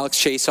morning, Alex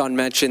Chiasson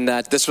mentioned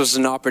that this was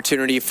an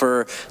opportunity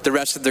for the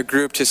rest of the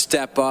group to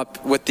step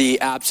up with the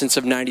absence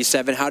of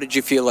 97. How did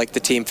you feel like the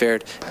team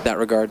fared in that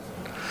regard?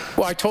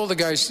 Well, I told the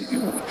guys,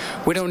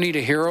 we don't need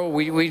a hero.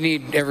 We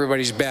need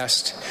everybody's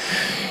best.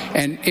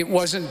 And it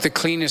wasn't the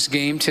cleanest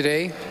game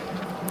today.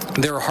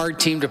 They're a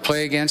hard team to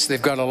play against.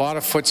 They've got a lot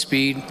of foot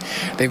speed.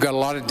 They've got a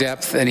lot of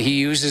depth, and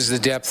he uses the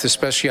depth,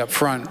 especially up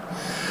front.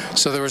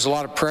 So there was a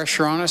lot of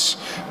pressure on us,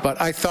 but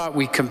I thought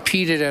we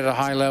competed at a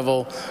high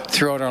level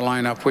throughout our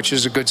lineup, which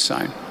is a good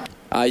sign.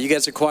 You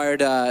guys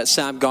acquired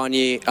Sam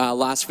Gagner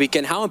last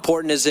weekend. How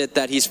important is it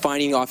that he's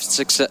finding off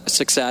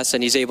success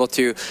and he's able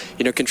to,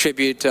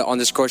 contribute on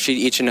the score sheet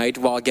each night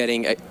while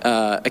getting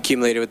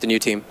accumulated with the new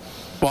team?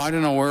 Well, I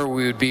don't know where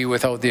we would be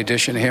without the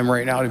addition of him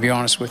right now, to be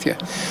honest with you.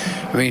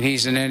 I mean,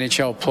 he's an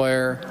NHL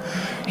player.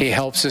 He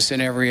helps us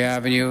in every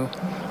avenue.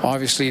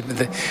 Obviously,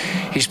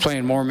 he's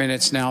playing more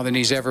minutes now than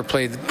he's ever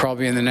played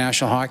probably in the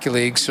National Hockey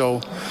League. So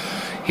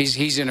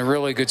he's in a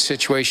really good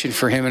situation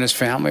for him and his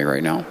family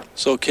right now.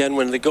 So, Ken,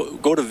 when they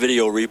go to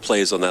video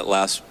replays on that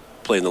last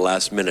play in the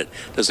last minute,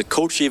 does the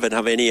coach even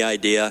have any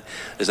idea?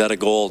 Is that a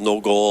goal,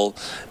 no goal?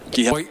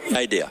 Do you have any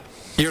idea?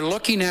 You're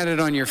looking at it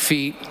on your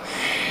feet,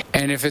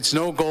 and if it's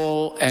no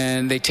goal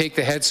and they take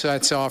the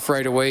headsets off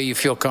right away, you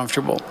feel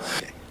comfortable.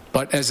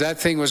 But as that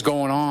thing was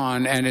going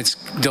on and it's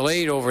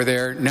delayed over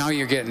there, now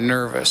you're getting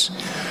nervous.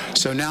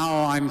 So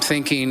now I'm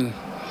thinking,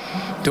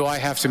 do I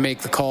have to make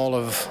the call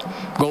of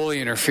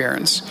goalie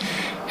interference?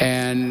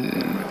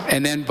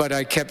 But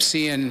I kept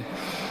seeing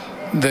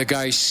the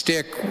guy's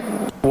stick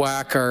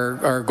whack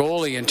our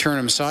goalie and turn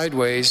him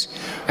sideways,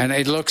 and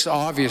it looks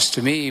obvious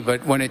to me,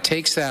 but when it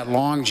takes that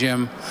long,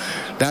 Jim,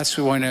 that's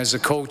when as a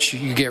coach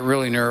you get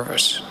really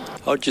nervous.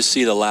 How'd you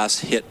see the last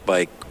hit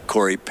by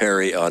Corey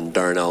Perry on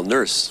Darnell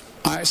Nurse?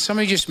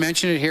 Somebody just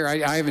mentioned it here.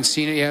 I haven't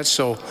seen it yet,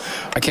 so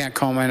I can't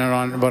comment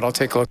on it, but I'll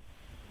take a look.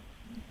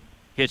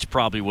 Hitch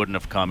probably wouldn't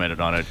have commented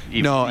on it.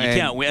 You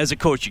can't win. As a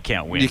coach, you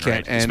can't win,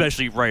 right?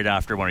 Especially right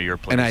after one of your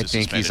players. And I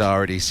think he's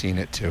already seen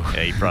it too.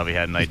 Yeah, he probably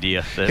had an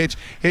idea.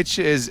 Hitch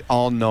is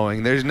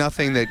all-knowing. There's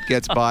nothing that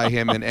gets by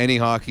him in any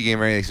hockey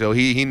game or anything. So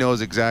he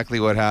knows exactly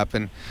what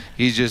happened.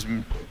 He's just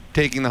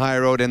taking the high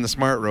road and the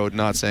smart road,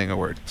 not saying a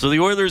word. So the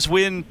Oilers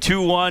win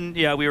 2-1.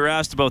 Yeah, we were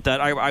asked about that.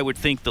 I would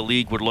think the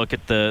league would look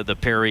at the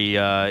Perry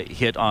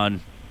hit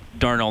on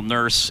Darnell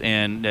Nurse,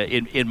 and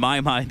in my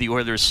mind, the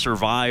Oilers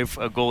survive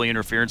a goalie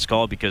interference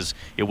call because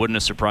it wouldn't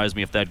have surprised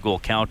me if that goal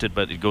counted,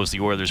 but it goes the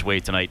Oilers' way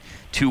tonight.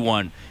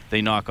 2-1,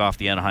 they knock off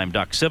the Anaheim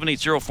Ducks.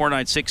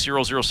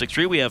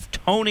 780-496-0063. We have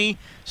Tony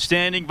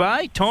standing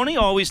by. Tony,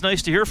 always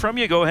nice to hear from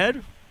you. Go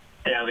ahead.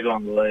 Hey, how's it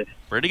going, boys?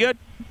 Pretty good.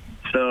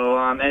 So,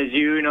 as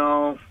you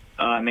know,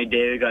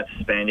 McDavid got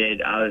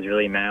suspended. I was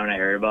really mad when I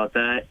heard about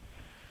that.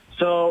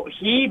 So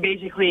he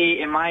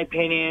basically, in my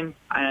opinion,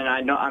 and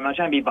I'm not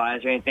trying to be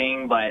biased or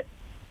anything, but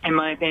in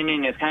my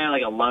opinion, it's kind of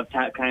like a love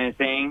tap kind of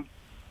thing.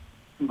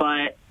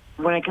 But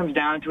when it comes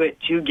down to it,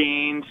 2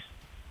 games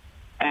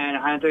and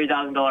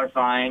 $130,000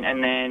 fine,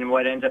 and then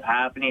what ends up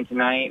happening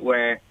tonight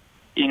where,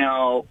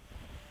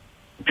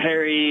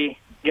 Perry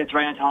gets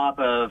right on top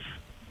of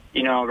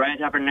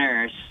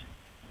Nurse,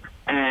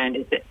 and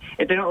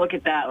if they don't look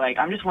at that,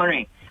 I'm just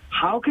wondering,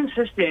 how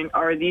consistent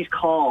are these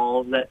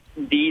calls that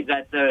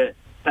the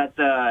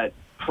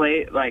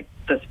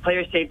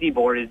player safety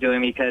board is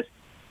doing? Because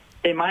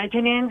in my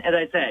opinion, as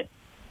I said,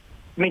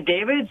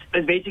 McDavid's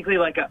is basically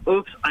like a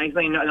oops, I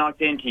accidentally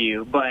knocked into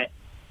you. But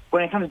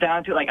when it comes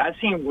down to it, I've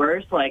seen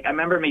worse. I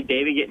remember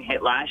McDavid getting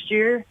hit last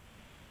year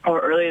or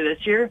earlier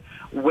this year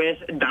with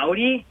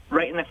Doughty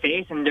right in the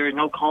face, and there was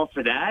no call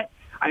for that.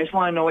 I just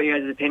want to know what you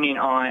guys' opinion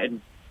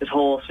on this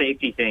whole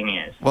safety thing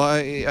is. Well,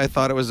 I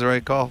thought it was the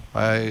right call.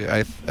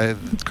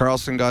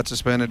 Carlson got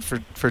suspended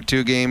for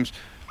 2 games.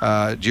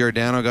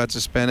 Giordano got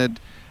suspended.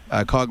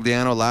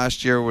 Cogliano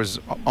last year was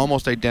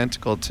almost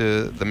identical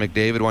to the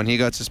McDavid one. He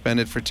got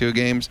suspended for 2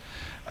 games.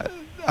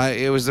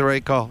 It was the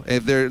right call.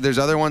 If there's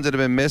other ones that have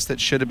been missed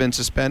that should have been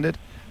suspended,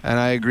 and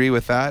I agree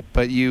with that.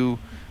 But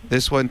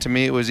this one, to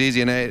me, it was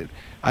easy. And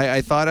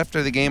I thought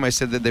after the game, I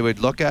said that they would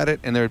look at it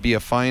and there would be a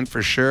fine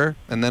for sure.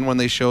 And then when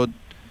they showed,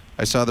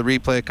 I saw the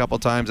replay a couple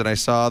times, and I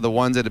saw the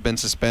ones that had been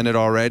suspended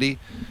already.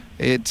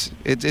 It's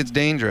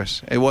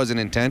dangerous. It wasn't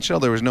intentional.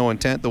 There was no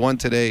intent. The one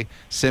today,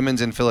 Simmons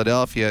in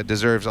Philadelphia,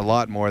 deserves a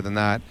lot more than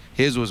that.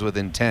 His was with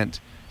intent.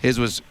 His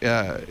was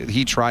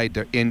he tried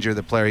to injure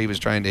the player he was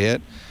trying to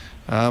hit.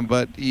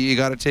 But you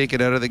got to take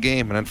it out of the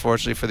game. And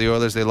unfortunately for the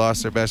Oilers, they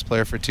lost their best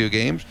player for 2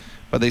 games.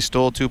 But they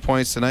stole 2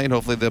 points tonight, and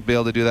hopefully they'll be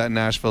able to do that in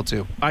Nashville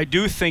too. I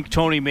do think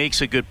Tony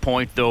makes a good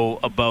point, though,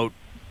 about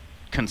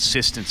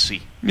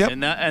consistency. Yep.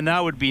 And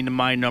that would be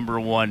my number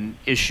one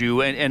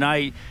issue. And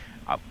I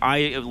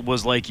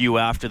was like you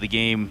after the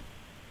game,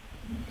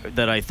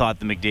 that I thought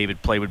the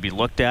McDavid play would be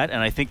looked at,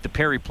 and I think the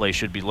Perry play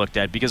should be looked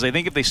at, because I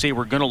think if they say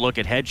we're going to look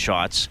at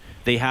headshots,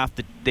 they have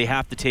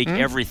to take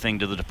everything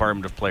to the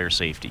Department of Player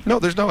Safety. No,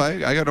 there's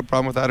I got no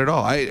problem with that at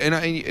all.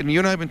 And you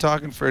and I have been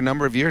talking for a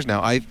number of years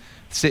now. I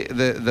say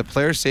the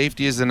player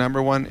safety is the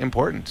number one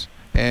importance,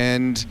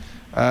 and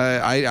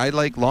I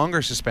like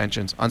longer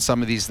suspensions on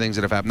some of these things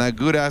that have happened. Now,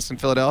 Gudas in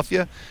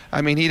Philadelphia,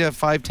 I mean, he'd have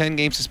 5-10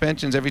 game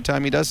suspensions every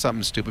time he does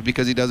something stupid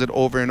because he does it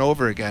over and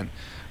over again.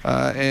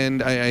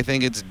 And I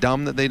think it's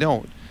dumb that they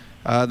don't.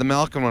 The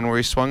Malkin one where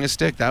he swung his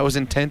stick, that was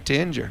intent to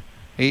injure.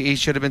 He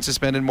should have been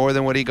suspended more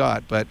than what he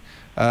got. But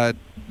the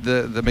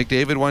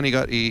McDavid one,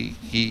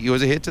 he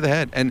was a hit to the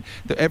head. And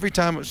every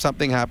time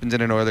something happens in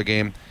an Oiler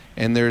game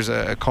and there's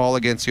a call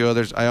against the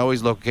Oilers, I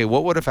always look, okay,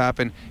 what would have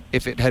happened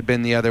if it had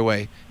been the other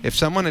way? If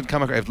someone had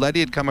come across, if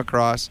Leddy had come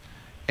across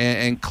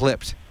and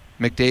clipped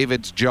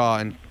McDavid's jaw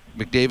and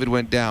McDavid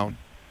went down,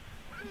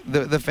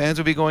 the fans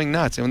would be going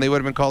nuts, and they would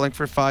have been calling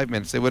for 5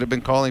 minutes. They would have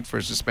been calling for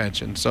a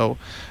suspension. So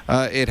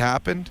it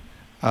happened,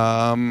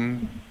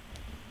 and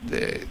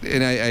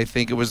I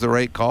think it was the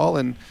right call,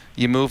 and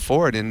you move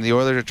forward. And the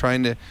Oilers are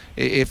trying to,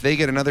 if they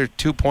get another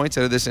 2 points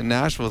out of this in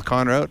Nashville with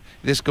Connor out,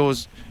 this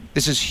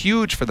is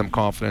huge for them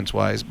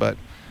confidence-wise. But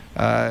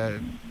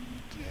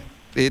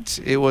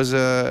it was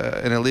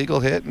an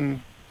illegal hit,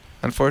 and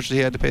unfortunately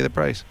he had to pay the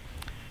price.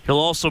 He'll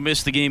also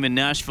miss the game in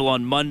Nashville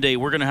on Monday.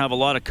 We're going to have a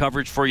lot of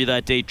coverage for you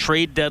that day.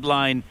 Trade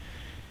deadline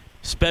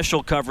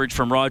special coverage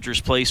from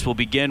Rogers Place will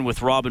begin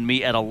with Rob and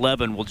me at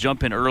 11. We'll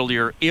jump in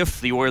earlier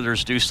if the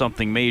Oilers do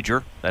something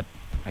major. That,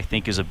 I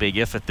think, is a big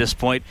if at this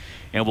point.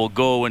 And we'll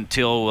go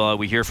until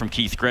we hear from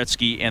Keith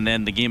Gretzky, and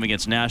then the game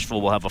against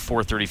Nashville will have a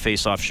 4:30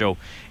 face-off show,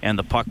 and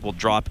the puck will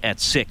drop at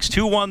 6.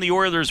 2-1 the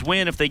Oilers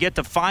win. If they get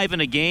to 5 in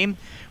a game,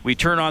 we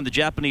turn on the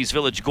Japanese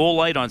Village goal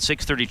light on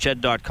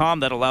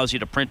 630ched.com. That allows you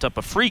to print up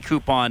a free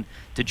coupon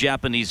to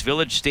Japanese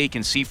Village. Steak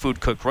and seafood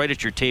cooked right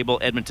at your table.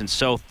 Edmonton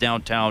South,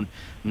 downtown,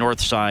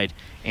 North Side,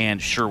 and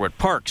Sherwood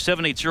Park.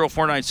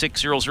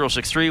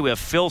 780-496-0063. We have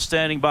Phil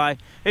standing by.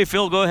 Hey,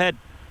 Phil, go ahead.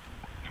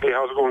 Hey,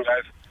 how's it going,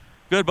 guys?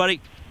 Good, buddy.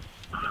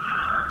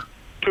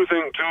 Two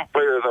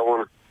players I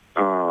want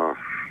to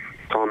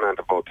comment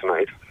about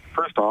tonight.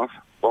 First off,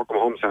 welcome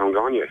home, Sam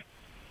Gagner.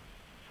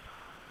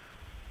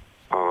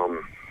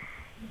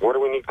 What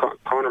do we need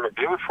Connor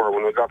McDavid for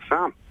when we got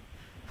Sam?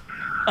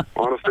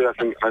 Honestly, I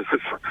think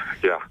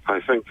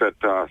that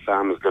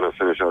Sam is going to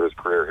finish out his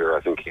career here.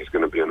 I think he's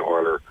going to be an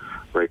Oiler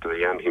right to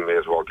the end. He may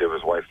as well give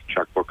his wife a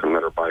checkbook and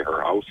let her buy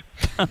her house.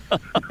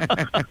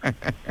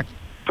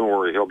 Don't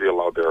worry, he'll be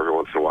allowed there every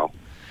once in a while.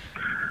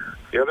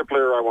 The other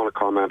player I want to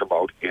comment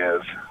about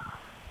is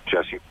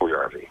Jesse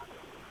Puljujarvi.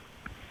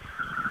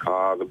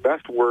 The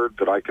best word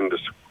that I can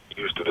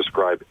use to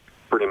describe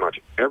pretty much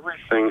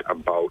everything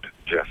about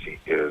Jesse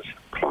is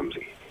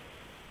clumsy.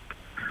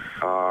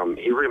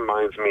 He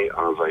reminds me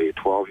of a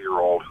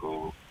 12-year-old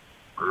who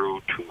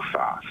grew too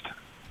fast.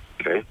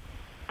 Okay,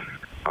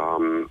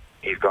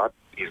 he's got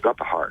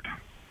the heart.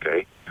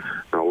 Okay,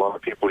 now a lot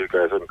of people, you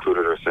guys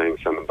included, are saying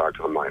send him back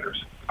to the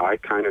minors. I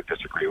kind of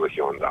disagree with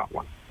you on that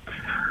one.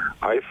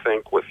 I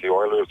think with the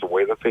Oilers the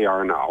way that they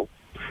are now,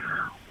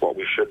 what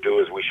we should do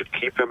is we should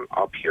keep him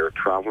up here,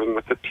 traveling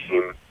with the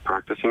team,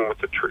 practicing with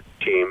the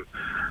team,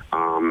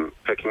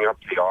 picking up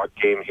the odd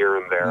game here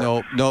and there.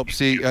 Nope.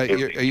 See,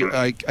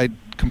 I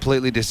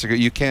completely disagree.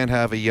 You can't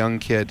have a young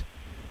kid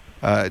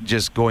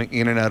just going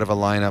in and out of a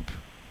lineup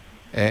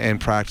and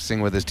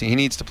practicing with his team. He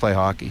needs to play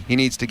hockey. He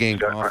needs to gain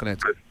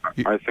confidence.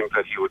 I think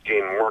that he would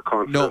gain more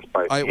confidence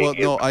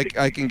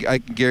I can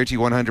guarantee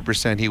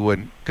 100% he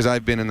wouldn't, because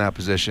I've been in that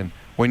position.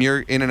 When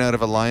you're in and out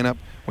of a lineup,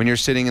 when you're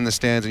sitting in the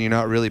stands and you're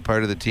not really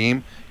part of the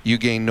team, you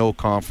gain no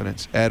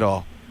confidence at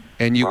all,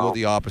 and you go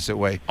the opposite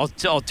way. I'll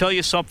tell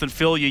you something,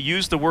 Phil. You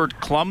used the word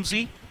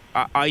clumsy.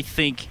 I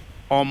think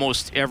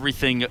almost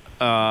everything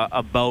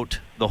about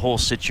the whole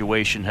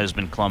situation has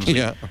been clumsy.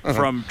 Yeah.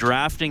 From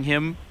drafting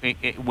him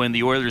when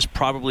the Oilers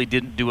probably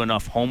didn't do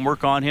enough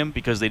homework on him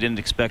because they didn't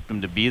expect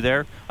him to be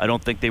there. I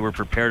don't think they were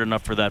prepared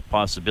enough for that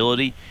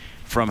possibility.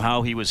 From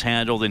how he was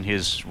handled in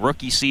his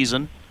rookie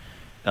season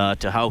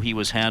to how he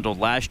was handled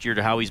last year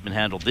to how he's been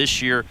handled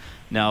this year.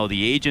 Now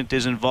the agent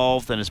is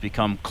involved and has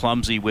become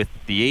clumsy with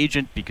the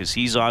agent because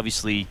he's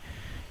obviously,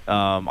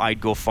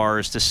 I'd go far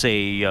as to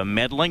say,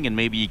 meddling, and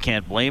maybe you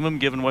can't blame him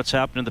given what's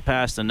happened in the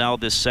past. And now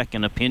this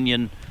second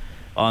opinion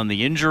on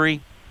the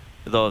injury,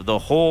 the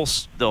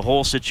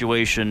whole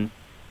situation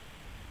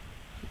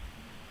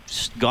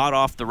got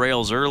off the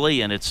rails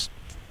early, and it's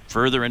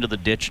further into the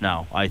ditch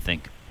now, I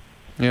think.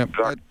 Yeah.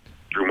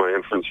 Drew, my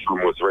inference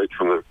was right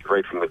from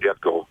the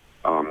get-go.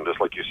 Just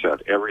like you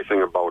said,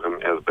 everything about him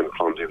has been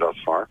clumsy thus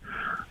far.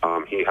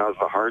 He has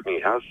the heart, and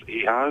he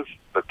has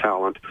the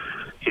talent.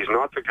 He's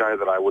not the guy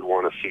that I would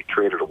want to see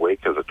traded away,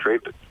 because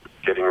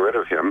getting rid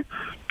of him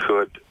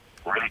could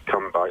really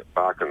come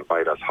back and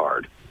bite us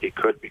hard. He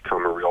could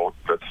become a real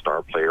good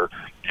star player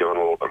given a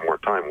little bit more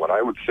time. What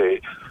I would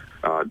say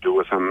do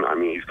with him, I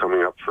mean, he's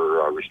coming up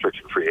for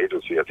restricted free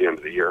agency at the end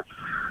of the year.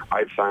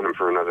 I'd sign him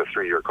for another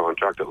 3-year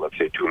contract at, let's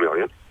say, $2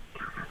 million,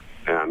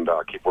 and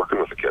keep working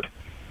with the kid.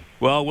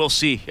 Well, we'll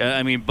see.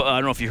 I mean, I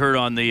don't know if you heard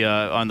on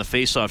the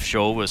Face-Off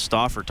show,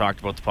 Stauffer talked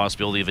about the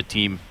possibility of a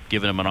team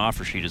giving him an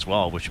offer sheet as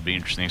well, which would be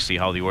interesting to see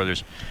how the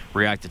Oilers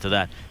reacted to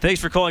that.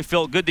 Thanks for calling,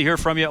 Phil. Good to hear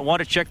from you. I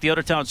want to check the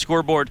out-of-town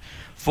scoreboard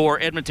for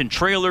Edmonton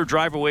Trailer.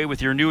 Drive away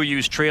with your new or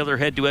used trailer.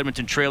 Head to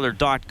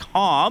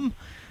edmontontrailer.com.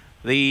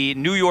 The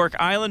New York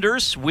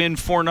Islanders win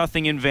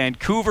 4-0 in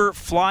Vancouver.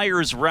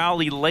 Flyers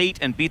rally late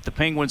and beat the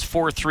Penguins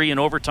 4-3 in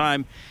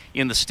overtime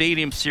in the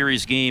Stadium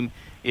Series game.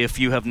 If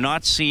you have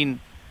not seen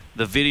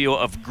the video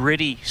of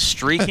Gritty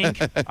streaking,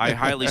 I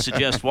highly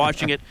suggest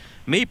watching it.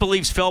 Maple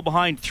Leafs fell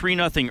behind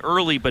 3-0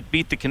 early but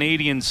beat the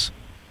Canadiens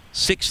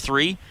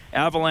 6-3.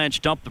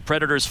 Avalanche dumped the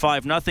Predators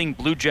 5-0.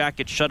 Blue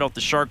Jackets shut out the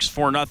Sharks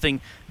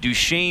 4-0.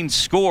 Duchesne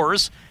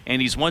scores,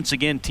 and he's once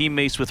again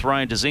teammates with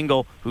Ryan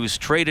Dzingel, who's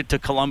traded to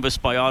Columbus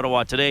by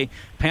Ottawa today.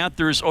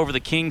 Panthers over the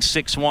Kings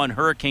 6-1.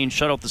 Hurricanes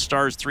shut out the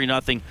Stars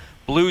 3-0.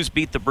 Blues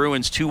beat the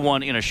Bruins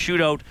 2-1 in a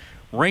shootout.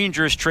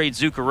 Rangers trade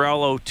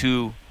Zuccarello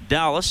to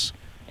Dallas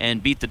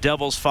and beat the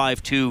Devils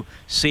 5-2.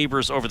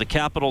 Sabres over the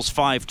Capitals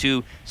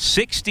 5-2.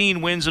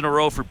 16 wins in a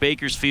row for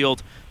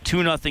Bakersfield.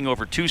 2-0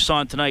 over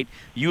Tucson tonight.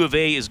 U of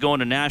A is going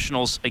to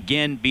Nationals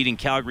again, beating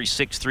Calgary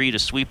 6-3 to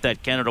sweep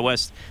that Canada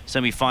West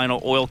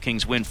semifinal. Oil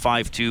Kings win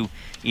 5-2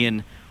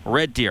 in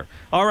Red Deer.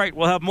 All right,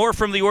 we'll have more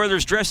from the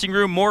Oilers dressing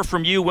room, more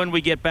from you when we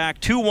get back.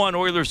 2-1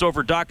 Oilers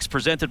over Ducks,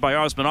 presented by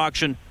Osmond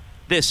Auction.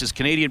 This is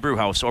Canadian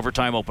Brewhouse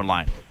Overtime Open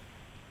Line.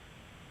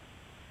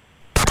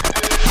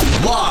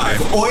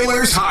 Live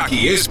Oilers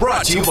hockey is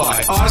brought to you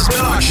by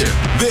Osmond Auction.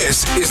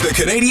 This is the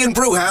Canadian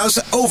Brewhouse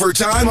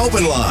Overtime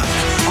Open Line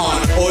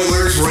on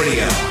Oilers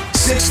Radio.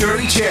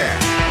 630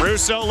 CHED.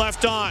 Russo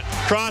left on.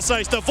 Cross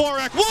ice to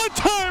Vorak.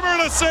 One-timer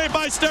and a save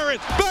by Sterren.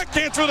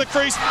 Backhand through the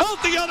crease.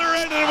 Out the other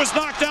end, and it was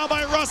knocked down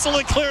by Russell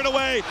and cleared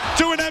away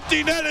to an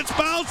empty net. It's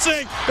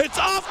bouncing. It's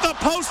off the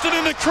post and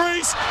in the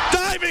crease.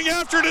 Diving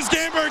after it is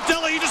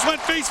Gambardella. He just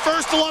went face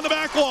first along the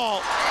back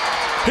wall.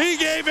 He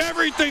gave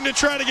everything to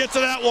try to get to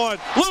that one.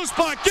 Loose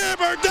puck.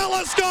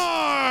 Gambardella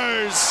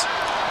scores!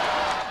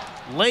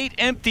 Late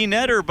empty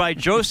netter by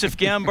Joseph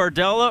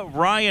Gambardella.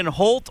 Ryan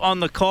Holt on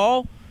the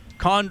call.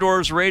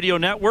 Condors Radio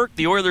Network.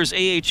 The Oilers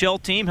AHL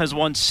team has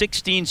won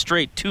 16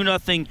 straight,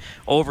 2-0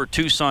 over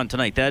Tucson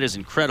tonight. That is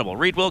incredible.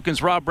 Reed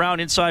Wilkins, Rob Brown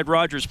inside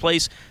Rogers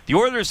Place. The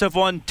Oilers have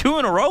won 2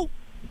 in a row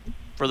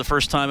for the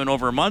first time in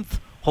over a month,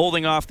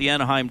 holding off the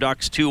Anaheim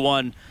Ducks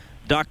 2-1.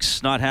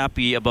 Ducks not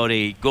happy about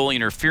a goal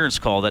interference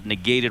call that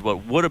negated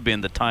what would have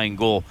been the tying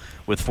goal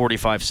with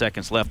 45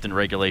 seconds left in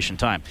regulation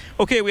time.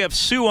 Okay, we have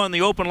Sue on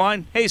the open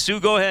line. Hey, Sue,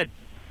 go ahead.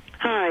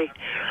 Hi.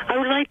 I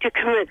would like to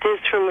come at this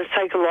from a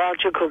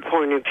psychological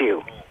point of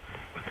view.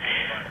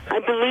 I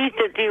believe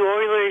that the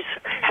Oilers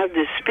have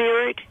the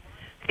spirit,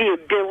 the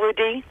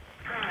ability,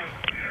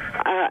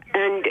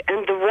 and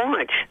the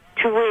want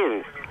to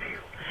win.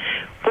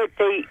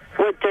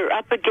 What they're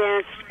up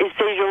against is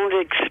they don't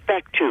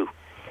expect to.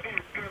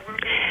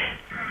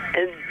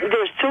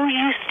 They're so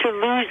used to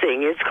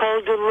losing. It's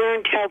called a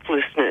learned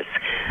helplessness.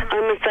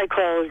 I'm a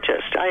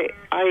psychologist. I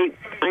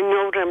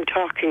know what I'm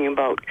talking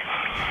about.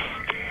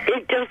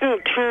 It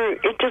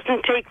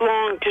doesn't take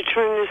long to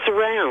turn this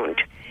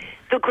around.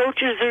 The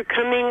coaches are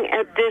coming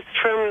at this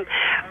from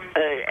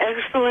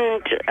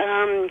excellent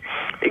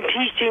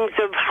teachings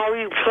of how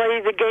you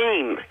play the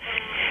game.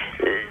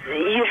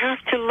 You have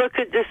to look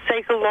at the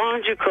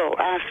psychological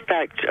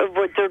aspect of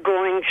what they're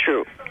going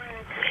through.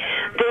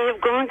 They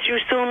have gone through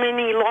so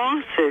many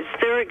losses.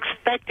 They're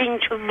expecting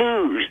to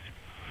lose.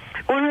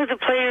 One of the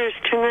players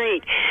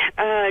tonight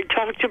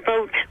talked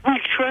about we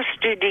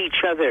trusted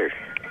each other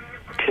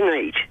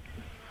tonight.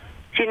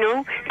 You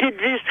know, did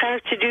this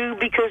have to do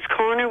because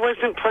Connor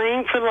wasn't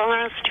playing for the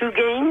last 2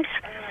 games?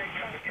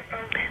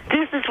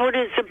 This is what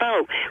it's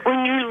about.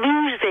 When you're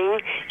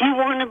losing, you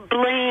want to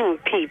blame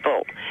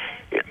people.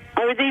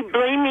 Are they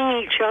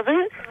blaming each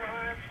other?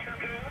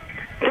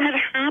 that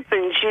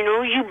happens.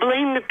 You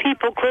blame the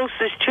people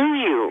closest to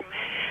you.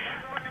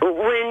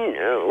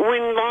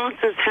 When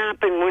losses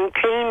happen, when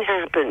pain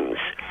happens,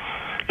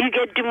 you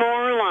get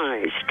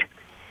demoralized.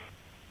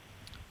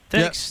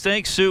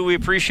 Thanks, Sue. We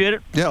appreciate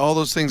it. Yeah, all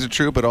those things are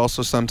true, but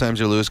also sometimes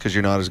you lose because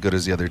you're not as good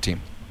as the other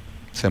team.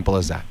 Simple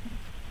as that.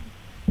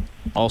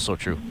 Also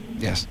true.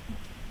 Yes.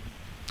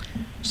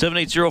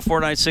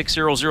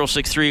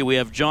 780-496-0063. We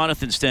have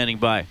Jonathan standing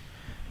by.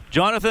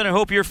 Jonathan, I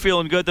hope you're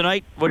feeling good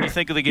tonight. What do you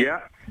think of the game?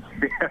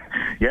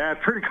 Yeah,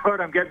 pretty good.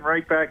 I'm getting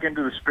right back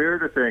into the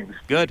spirit of things.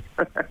 Good.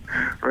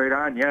 Right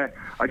on, yeah.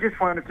 I just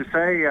wanted to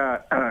say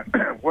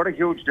what a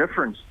huge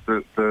difference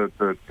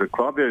the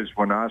club is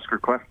when Oscar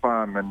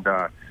Klefbom and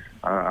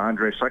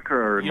Andre Sekera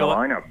are in the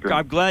lineup.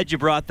 I'm glad you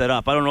brought that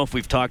up. I don't know if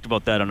we've talked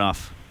about that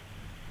enough.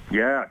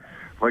 Yeah.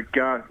 Like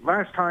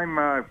last time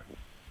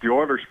the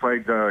Oilers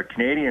played the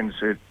Canadians,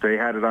 they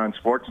had it on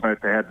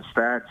Sportsnet. They had the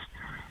stats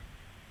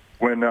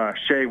when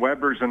Shea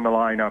Weber's in the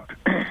lineup,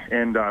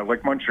 and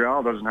like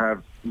Montreal doesn't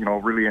have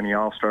really any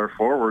all-star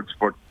forwards,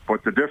 but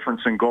the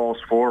difference in goals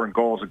for and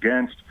goals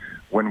against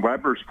when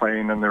Weber's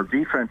playing and their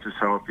defense is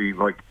healthy,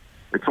 like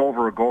it's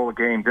over a goal a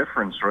game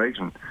difference, right?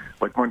 And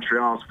like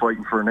Montreal's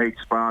fighting for an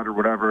 8th spot or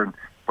whatever,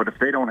 but if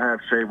they don't have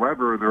Shea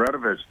Weber, they're out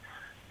of it.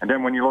 And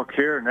then when you look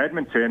here in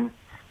Edmonton,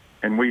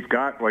 and we've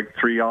got like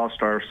 3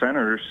 all-star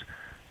centers,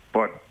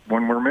 but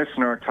when we're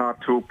missing our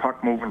top 2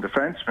 puck-moving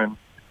defensemen,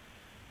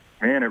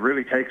 man, it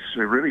really takes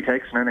an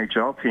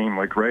NHL team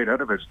like right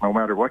out of it, no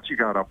matter what you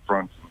got up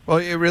front. Well,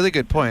 a really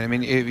good point. I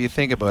mean, if you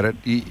think about it,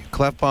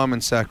 Klefbom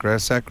and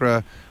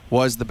Sekera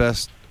was the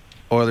best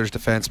Oilers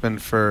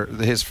defenseman for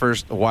his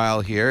first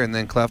while here, and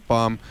then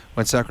Klefbom,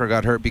 when Sekera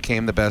got hurt,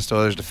 became the best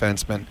Oilers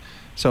defenseman.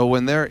 So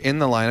when they're in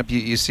the lineup,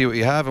 you see what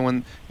you have,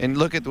 and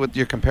look at what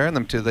you're comparing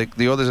them to. Like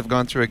the Oilers have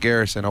gone through a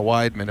Garrison, a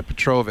Wideman, a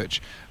Petrovic,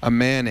 a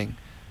Manning.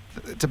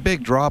 It's a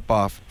big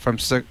drop-off from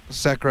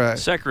Sekera.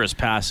 Sekera's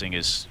passing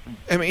is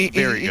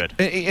very good.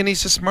 And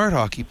he's a smart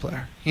hockey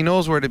player. He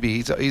knows where to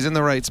be. He's in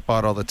the right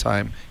spot all the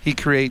time. He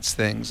creates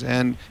things.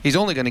 And he's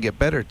only going to get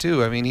better,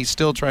 too. I mean, he's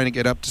still trying to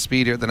get up to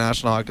speed here at the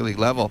National Hockey League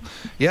level.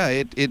 Yeah,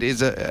 it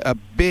is a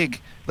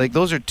big... Like,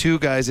 those are 2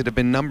 guys that have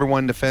been number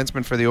 1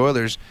 defensemen for the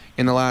Oilers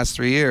in the last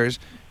 3 years.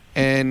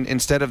 And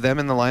instead of them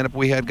in the lineup,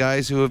 we had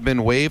guys who have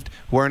been waived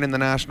who aren't in the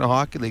National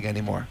Hockey League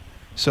anymore.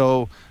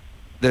 So...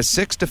 the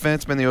 6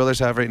 defensemen the Oilers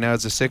have right now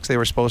is the 6 they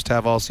were supposed to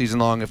have all season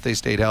long if they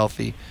stayed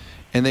healthy.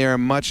 And they are a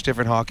much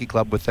different hockey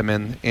club with them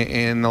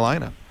in the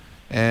lineup.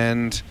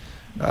 And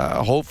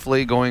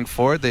hopefully going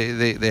forward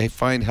they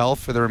find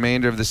health for the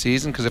remainder of the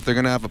season, because if they're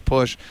going to have a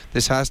push,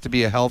 this has to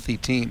be a healthy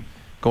team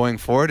going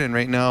forward. And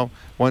right now,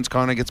 once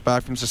Connor gets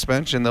back from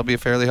suspension, they'll be a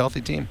fairly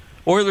healthy team.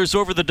 Oilers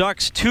over the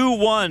Ducks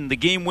 2-1. The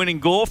game-winning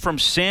goal from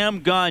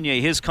Sam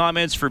Gagner. His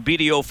comments for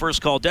BDO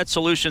First Call Debt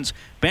Solutions,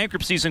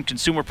 Bankruptcies and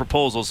Consumer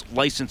Proposals,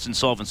 Licensed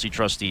Insolvency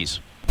Trustees.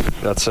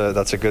 That's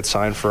a good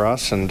sign for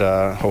us, and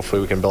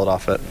hopefully we can build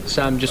off it.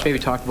 Sam, just maybe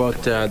talk about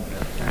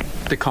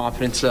the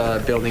confidence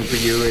building for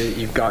you.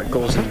 You've got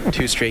goals in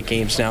 2 straight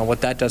games now.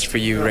 What that does for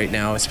you right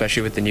now,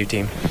 especially with the new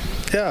team.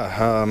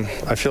 Yeah,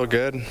 I feel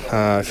good.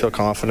 I feel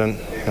confident.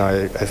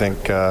 I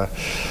think...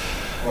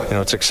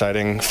 it's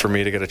exciting for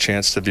me to get a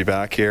chance to be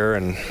back here,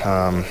 and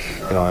I'm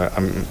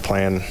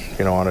playing,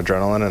 on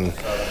adrenaline, and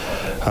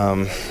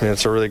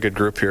it's a really good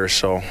group here.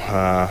 So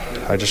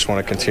I just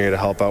want to continue to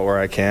help out where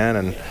I can,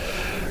 and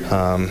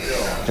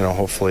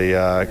hopefully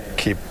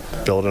keep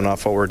building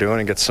off what we're doing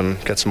and get some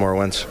more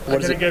wins.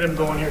 What does it get him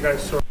going here,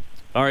 guys?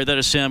 All right, that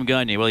is Sam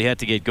Gagner. Well, he had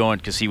to get going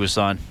because he was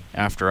on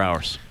After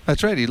Hours.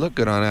 That's right. He looked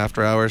good on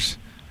After Hours.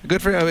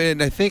 Good for him.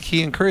 And I think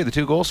he and Curry, the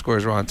 2 goal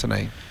scorers, were on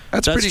tonight.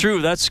 That's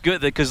true. That's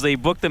good because they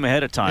booked them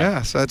ahead of time.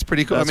 Yeah, so that's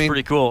pretty cool. That's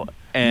pretty cool.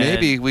 And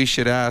maybe we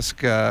should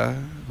ask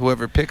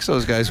whoever picks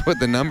those guys what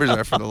the numbers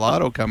are for the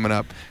lotto coming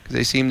up, because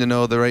they seem to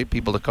know the right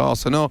people to call.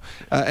 So no,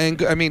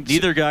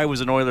 neither guy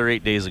was an Oiler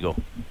 8 days ago.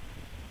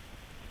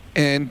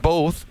 And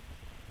both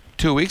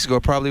 2 weeks ago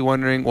probably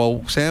wondering.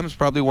 Well, Sam's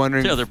probably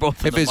wondering they're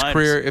both if his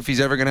career, if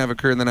he's ever going to have a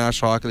career in the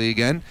National Hockey League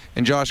again.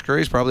 And Josh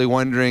Curry's probably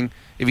wondering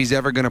if he's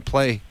ever going to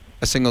play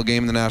a single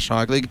game in the National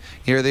Hockey League.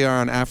 Here they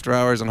are on After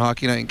Hours on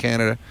Hockey Night in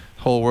Canada,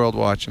 whole world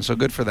watching. So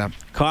good for them.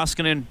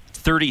 Koskinen,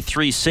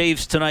 33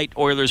 saves tonight.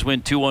 Oilers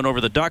win 2-1 over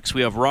the Ducks.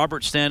 We have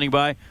Robert standing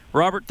by.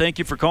 Robert, thank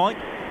you for calling.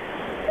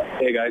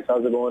 Hey guys,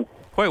 how's it going?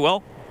 Quite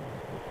well.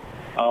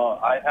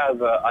 I have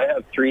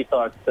 3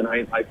 thoughts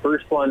tonight. My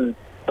first one,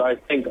 so I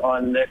think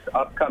on this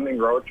upcoming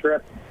road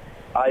trip,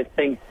 I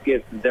think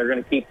if they're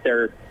going to keep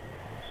their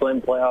slim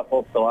playoff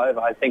hopes alive,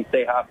 I think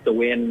they have to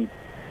win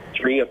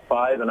 3 of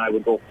 5, and I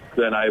would go.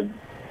 And I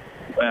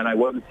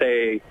wouldn't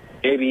say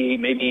maybe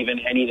even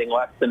anything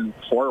less than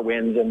 4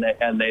 wins, and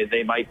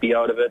they might be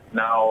out of it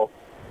now.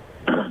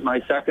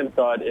 My second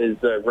thought is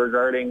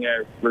regarding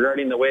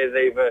the way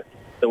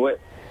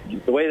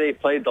they've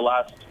played the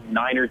last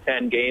 9 or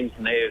 10 games,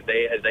 and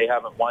they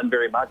haven't won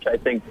very much. I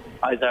think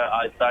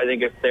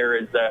if there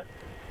is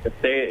if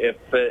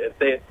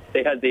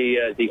they had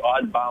the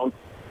odd bounce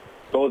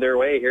go their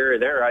way here or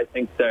there, I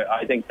think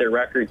their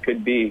record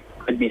could be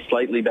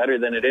slightly better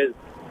than it is.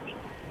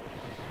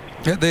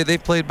 Yeah,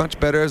 they've played much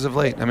better as of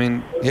late. I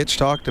mean, Hitch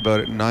talked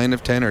about it, 9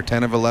 of 10 or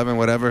 10 of 11,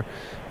 whatever.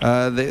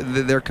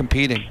 They're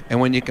competing. And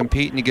when you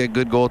compete and you get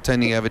good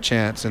goaltending, you have a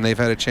chance. And they've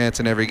had a chance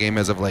in every game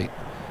as of late.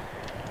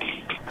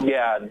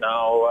 Yeah,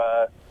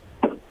 no.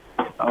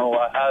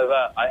 I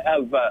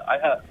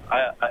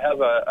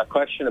have a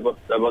question about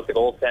the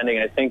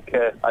goaltending. I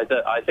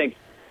think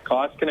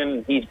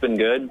Koskinen, he's been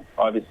good.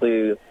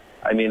 Obviously,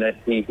 I mean,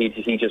 he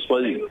just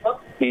wasn't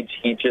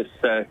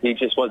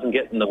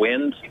getting the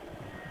wins.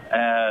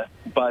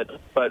 But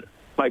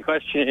my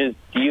question is,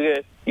 do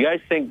you guys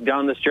think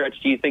down the stretch?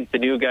 Do you think the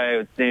new guy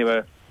with the name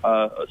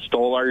of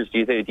Stolarz? Do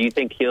you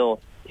think he'll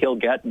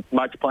get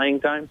much playing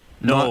time?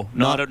 No,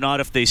 not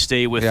if they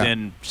stay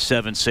within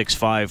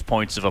 7-6-5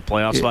 points of a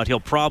playoff spot. He'll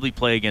probably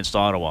play against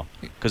Ottawa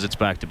because it's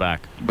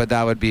back-to-back. But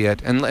that would be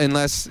it,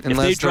 unless if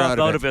they drop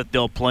out of it,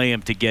 they'll play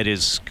him to get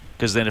his.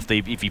 Because then if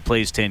he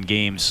plays 10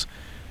 games,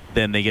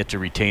 then they get to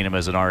retain him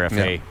as an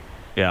RFA.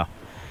 Yeah.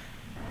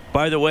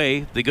 By the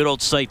way, the good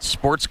old site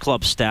Sports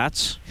Club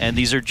stats, and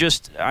these are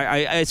just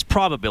it's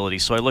probability,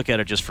 so I look at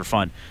it just for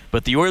fun.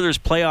 But the Oilers'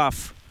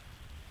 playoff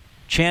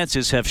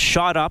chances have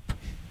shot up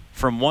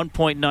from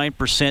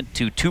 1.9%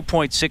 to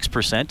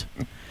 2.6%,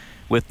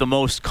 with the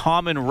most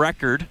common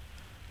record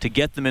to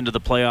get them into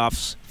the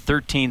playoffs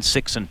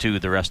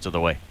 13-6-2 the rest of the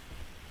way.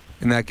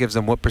 And that gives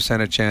them what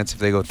percentage chance if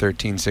they go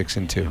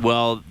 13-6-2?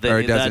 Well,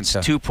 that's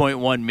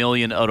 2.1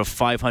 million out of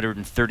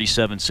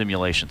 537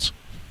 simulations.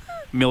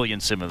 Million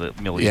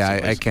simulations.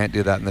 Yeah, I can't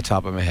do that in the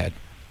top of my head.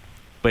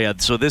 But yeah,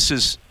 so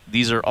these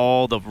are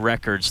all the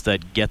records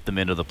that get them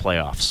into the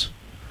playoffs.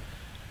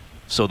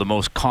 So the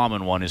most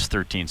common one is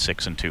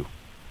 13-6-2.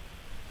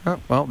 Oh,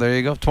 well, there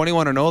you go.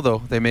 21-0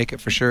 though. They make it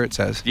for sure, it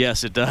says.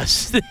 Yes, it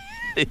does.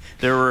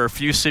 There were a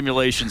few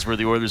simulations where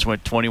the Oilers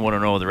went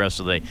 21-0 the rest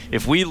of the day.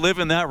 If we live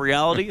in that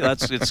reality,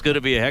 it's going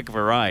to be a heck of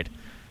a ride.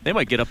 They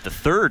might get up to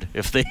third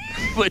if they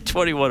went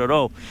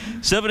 21-0.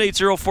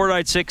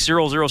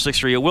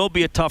 780-496-0063. It will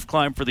be a tough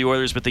climb for the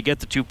Oilers, but they get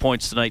the 2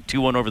 points tonight,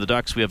 2-1 over the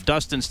Ducks. We have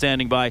Dustin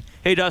standing by.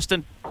 Hey,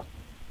 Dustin. Hey,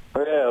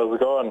 how's it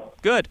going?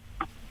 Good.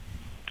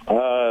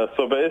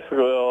 So basically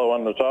all I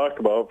wanted to talk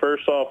about,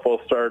 first off,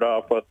 we'll start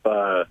off with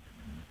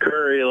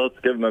Curry. Let's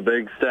give him a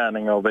big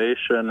standing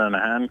ovation and a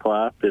hand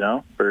clap,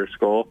 for his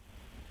goal.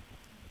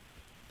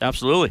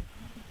 Absolutely.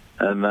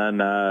 And then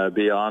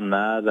beyond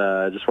that,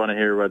 I just want to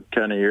hear what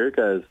kind of your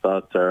guys'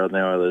 thoughts are on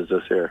the Oilers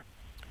this year.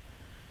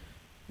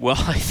 Well,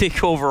 I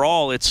think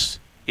overall it's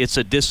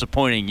a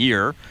disappointing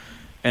year,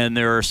 and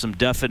there are some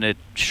definite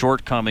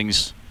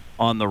shortcomings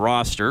on the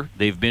roster.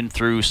 They've been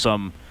through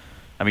some.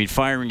 I mean,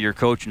 firing your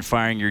coach and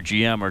firing your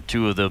GM are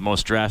two of the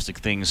most drastic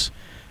things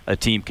a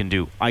team can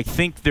do. I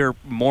think they're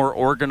more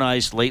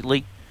organized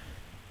lately,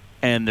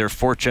 and they're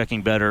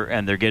forechecking better,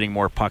 and they're getting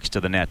more pucks to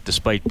the net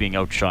despite being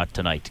outshot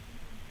tonight.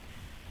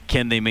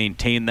 Can they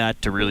maintain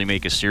that to really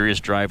make a serious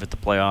drive at the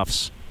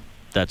playoffs?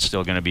 That's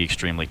still going to be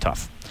extremely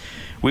tough.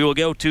 We will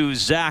go to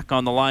Zach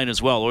on the line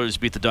as well. Oilers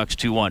beat the Ducks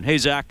 2-1. Hey,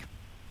 Zach.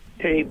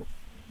 Hey,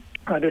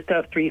 I just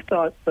have three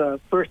thoughts.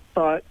 First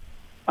thought,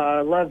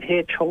 love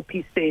Hitch. Hope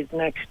he stays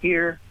next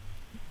year.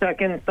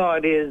 Second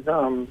thought is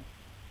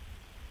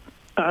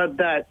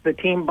that the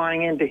team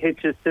buying into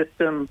Hitch's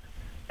system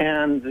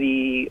and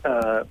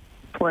the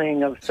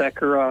playing of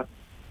Sekera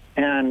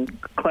and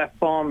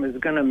Klefbom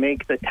is going to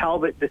make the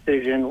Talbot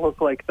decision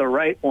look like the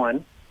right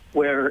one,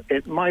 where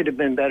it might have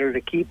been better to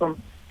keep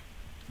him.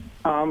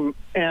 And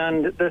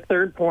the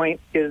third point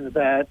is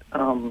that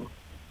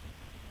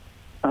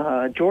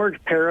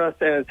George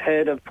Parros as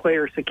head of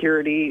player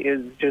security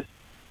is just,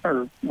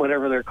 or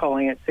whatever they're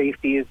calling it,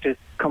 safety, is just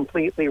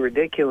completely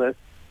ridiculous.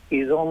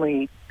 He's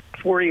only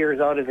 4 years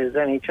out of his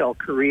NHL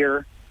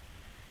career.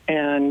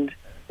 And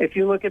if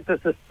you look at the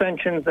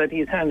suspensions that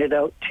he's handed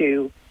out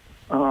to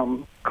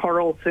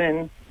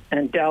Carlson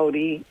and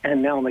Doughty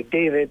and now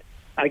McDavid,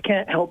 I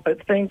can't help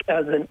but think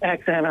as an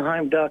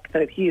ex-Anaheim Duck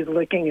that he's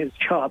licking his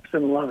chops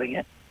and loving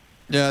it.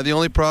 Yeah, the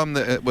only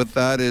problem with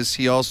that is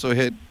he also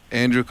hit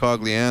Andrew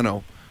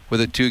Cogliano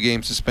with a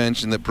 2-game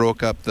suspension that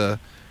broke up a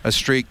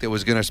streak that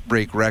was going to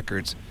break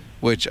records,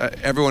 which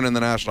everyone in the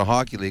National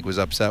Hockey League was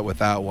upset with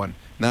that one.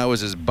 And that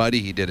was his buddy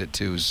he did it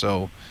to.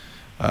 So,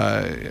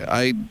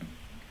 Why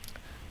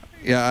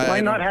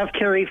not have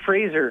Kerry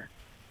Fraser?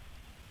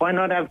 Why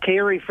not have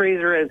Kerry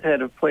Fraser as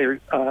head of player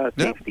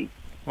safety?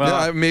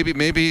 Well,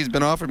 maybe he's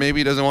been offered. Maybe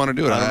he doesn't want to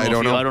do it. I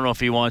don't know. I don't know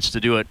if he wants to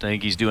do it. I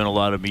think he's doing a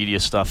lot of media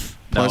stuff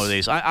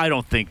nowadays. I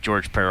don't think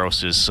George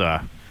Parros is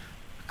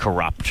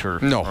corrupt or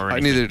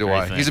anything. Neither do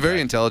I. He's a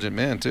very intelligent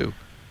man too.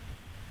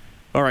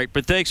 All right,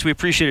 but thanks. We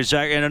appreciate it,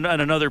 Zach. And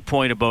another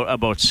point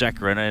about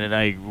Sekera,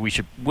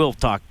 and we'll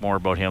talk more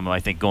about him,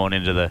 I think, going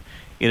into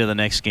the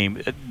next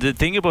game. The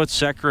thing about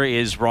Sekera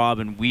is, Rob,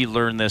 and we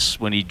learned this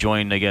when he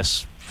joined, I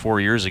guess,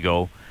 4 years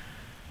ago.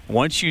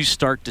 Once you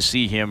start to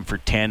see him for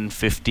 10,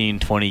 15,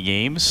 20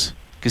 games,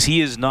 because he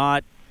does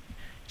not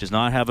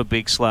have a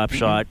big slap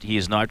shot. He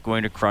is not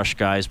going to crush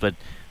guys, but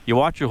you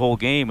watch your whole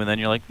game, and then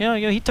you're like,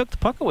 he took the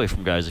puck away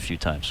from guys a few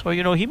times. Or,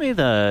 he made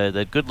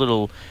that good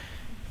little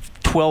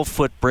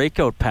 12-foot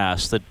breakout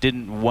pass that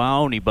didn't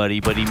wow anybody,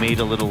 but he made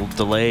a little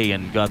delay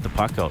and got the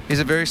puck out. He's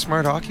a very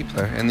smart hockey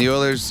player, and the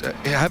Oilers,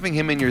 having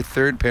him in your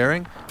third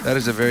pairing, that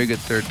is a very good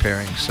third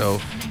pairing. So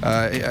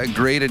a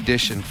great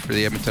addition for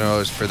the Edmonton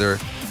Oilers for their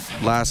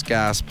last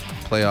gasp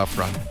playoff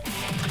run.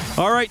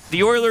 All right,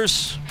 the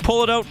Oilers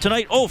pull it out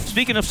tonight. Oh,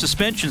 speaking of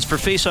suspensions for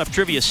face-off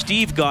trivia,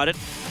 Steve got it.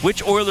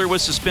 Which Oiler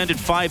was suspended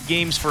 5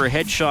 games for a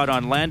headshot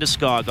on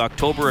Landeskog,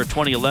 October of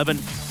 2011?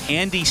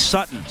 Andy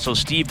Sutton. So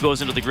Steve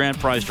goes into the grand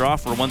prize draw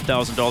for a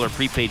 $1,000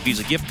 prepaid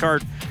Visa gift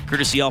card.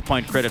 Courtesy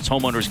Alpine Credits.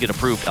 Homeowners get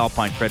approved.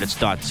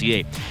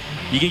 AlpineCredits.ca.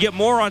 You can get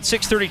more on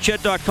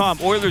 630ched.com.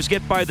 Oilers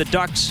get by the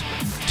Ducks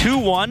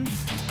 2-1.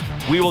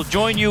 We will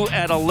join you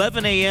at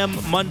 11 a.m.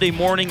 Monday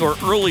morning or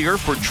earlier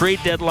for trade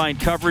deadline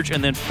coverage,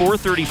 and then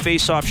 4:30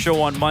 face-off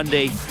show on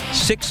Monday,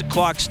 6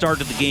 o'clock start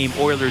of the game,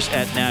 Oilers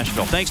at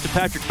Nashville. Thanks to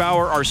Patrick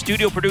Bauer, our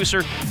studio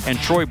producer, and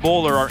Troy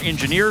Bowler, our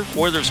engineer.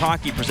 Oilers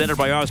Hockey presented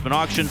by Osmond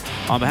Auction.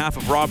 On behalf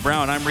of Rob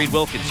Brown, I'm Reed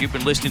Wilkins. You've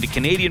been listening to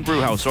Canadian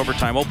Brewhouse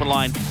Overtime Open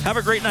Line. Have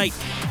a great night.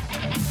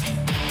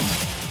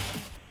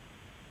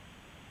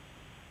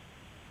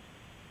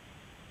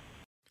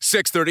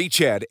 630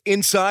 CHED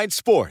Inside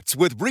Sports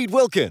with Reed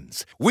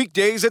Wilkins.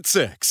 Weekdays at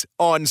 6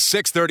 on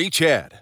 630 CHED.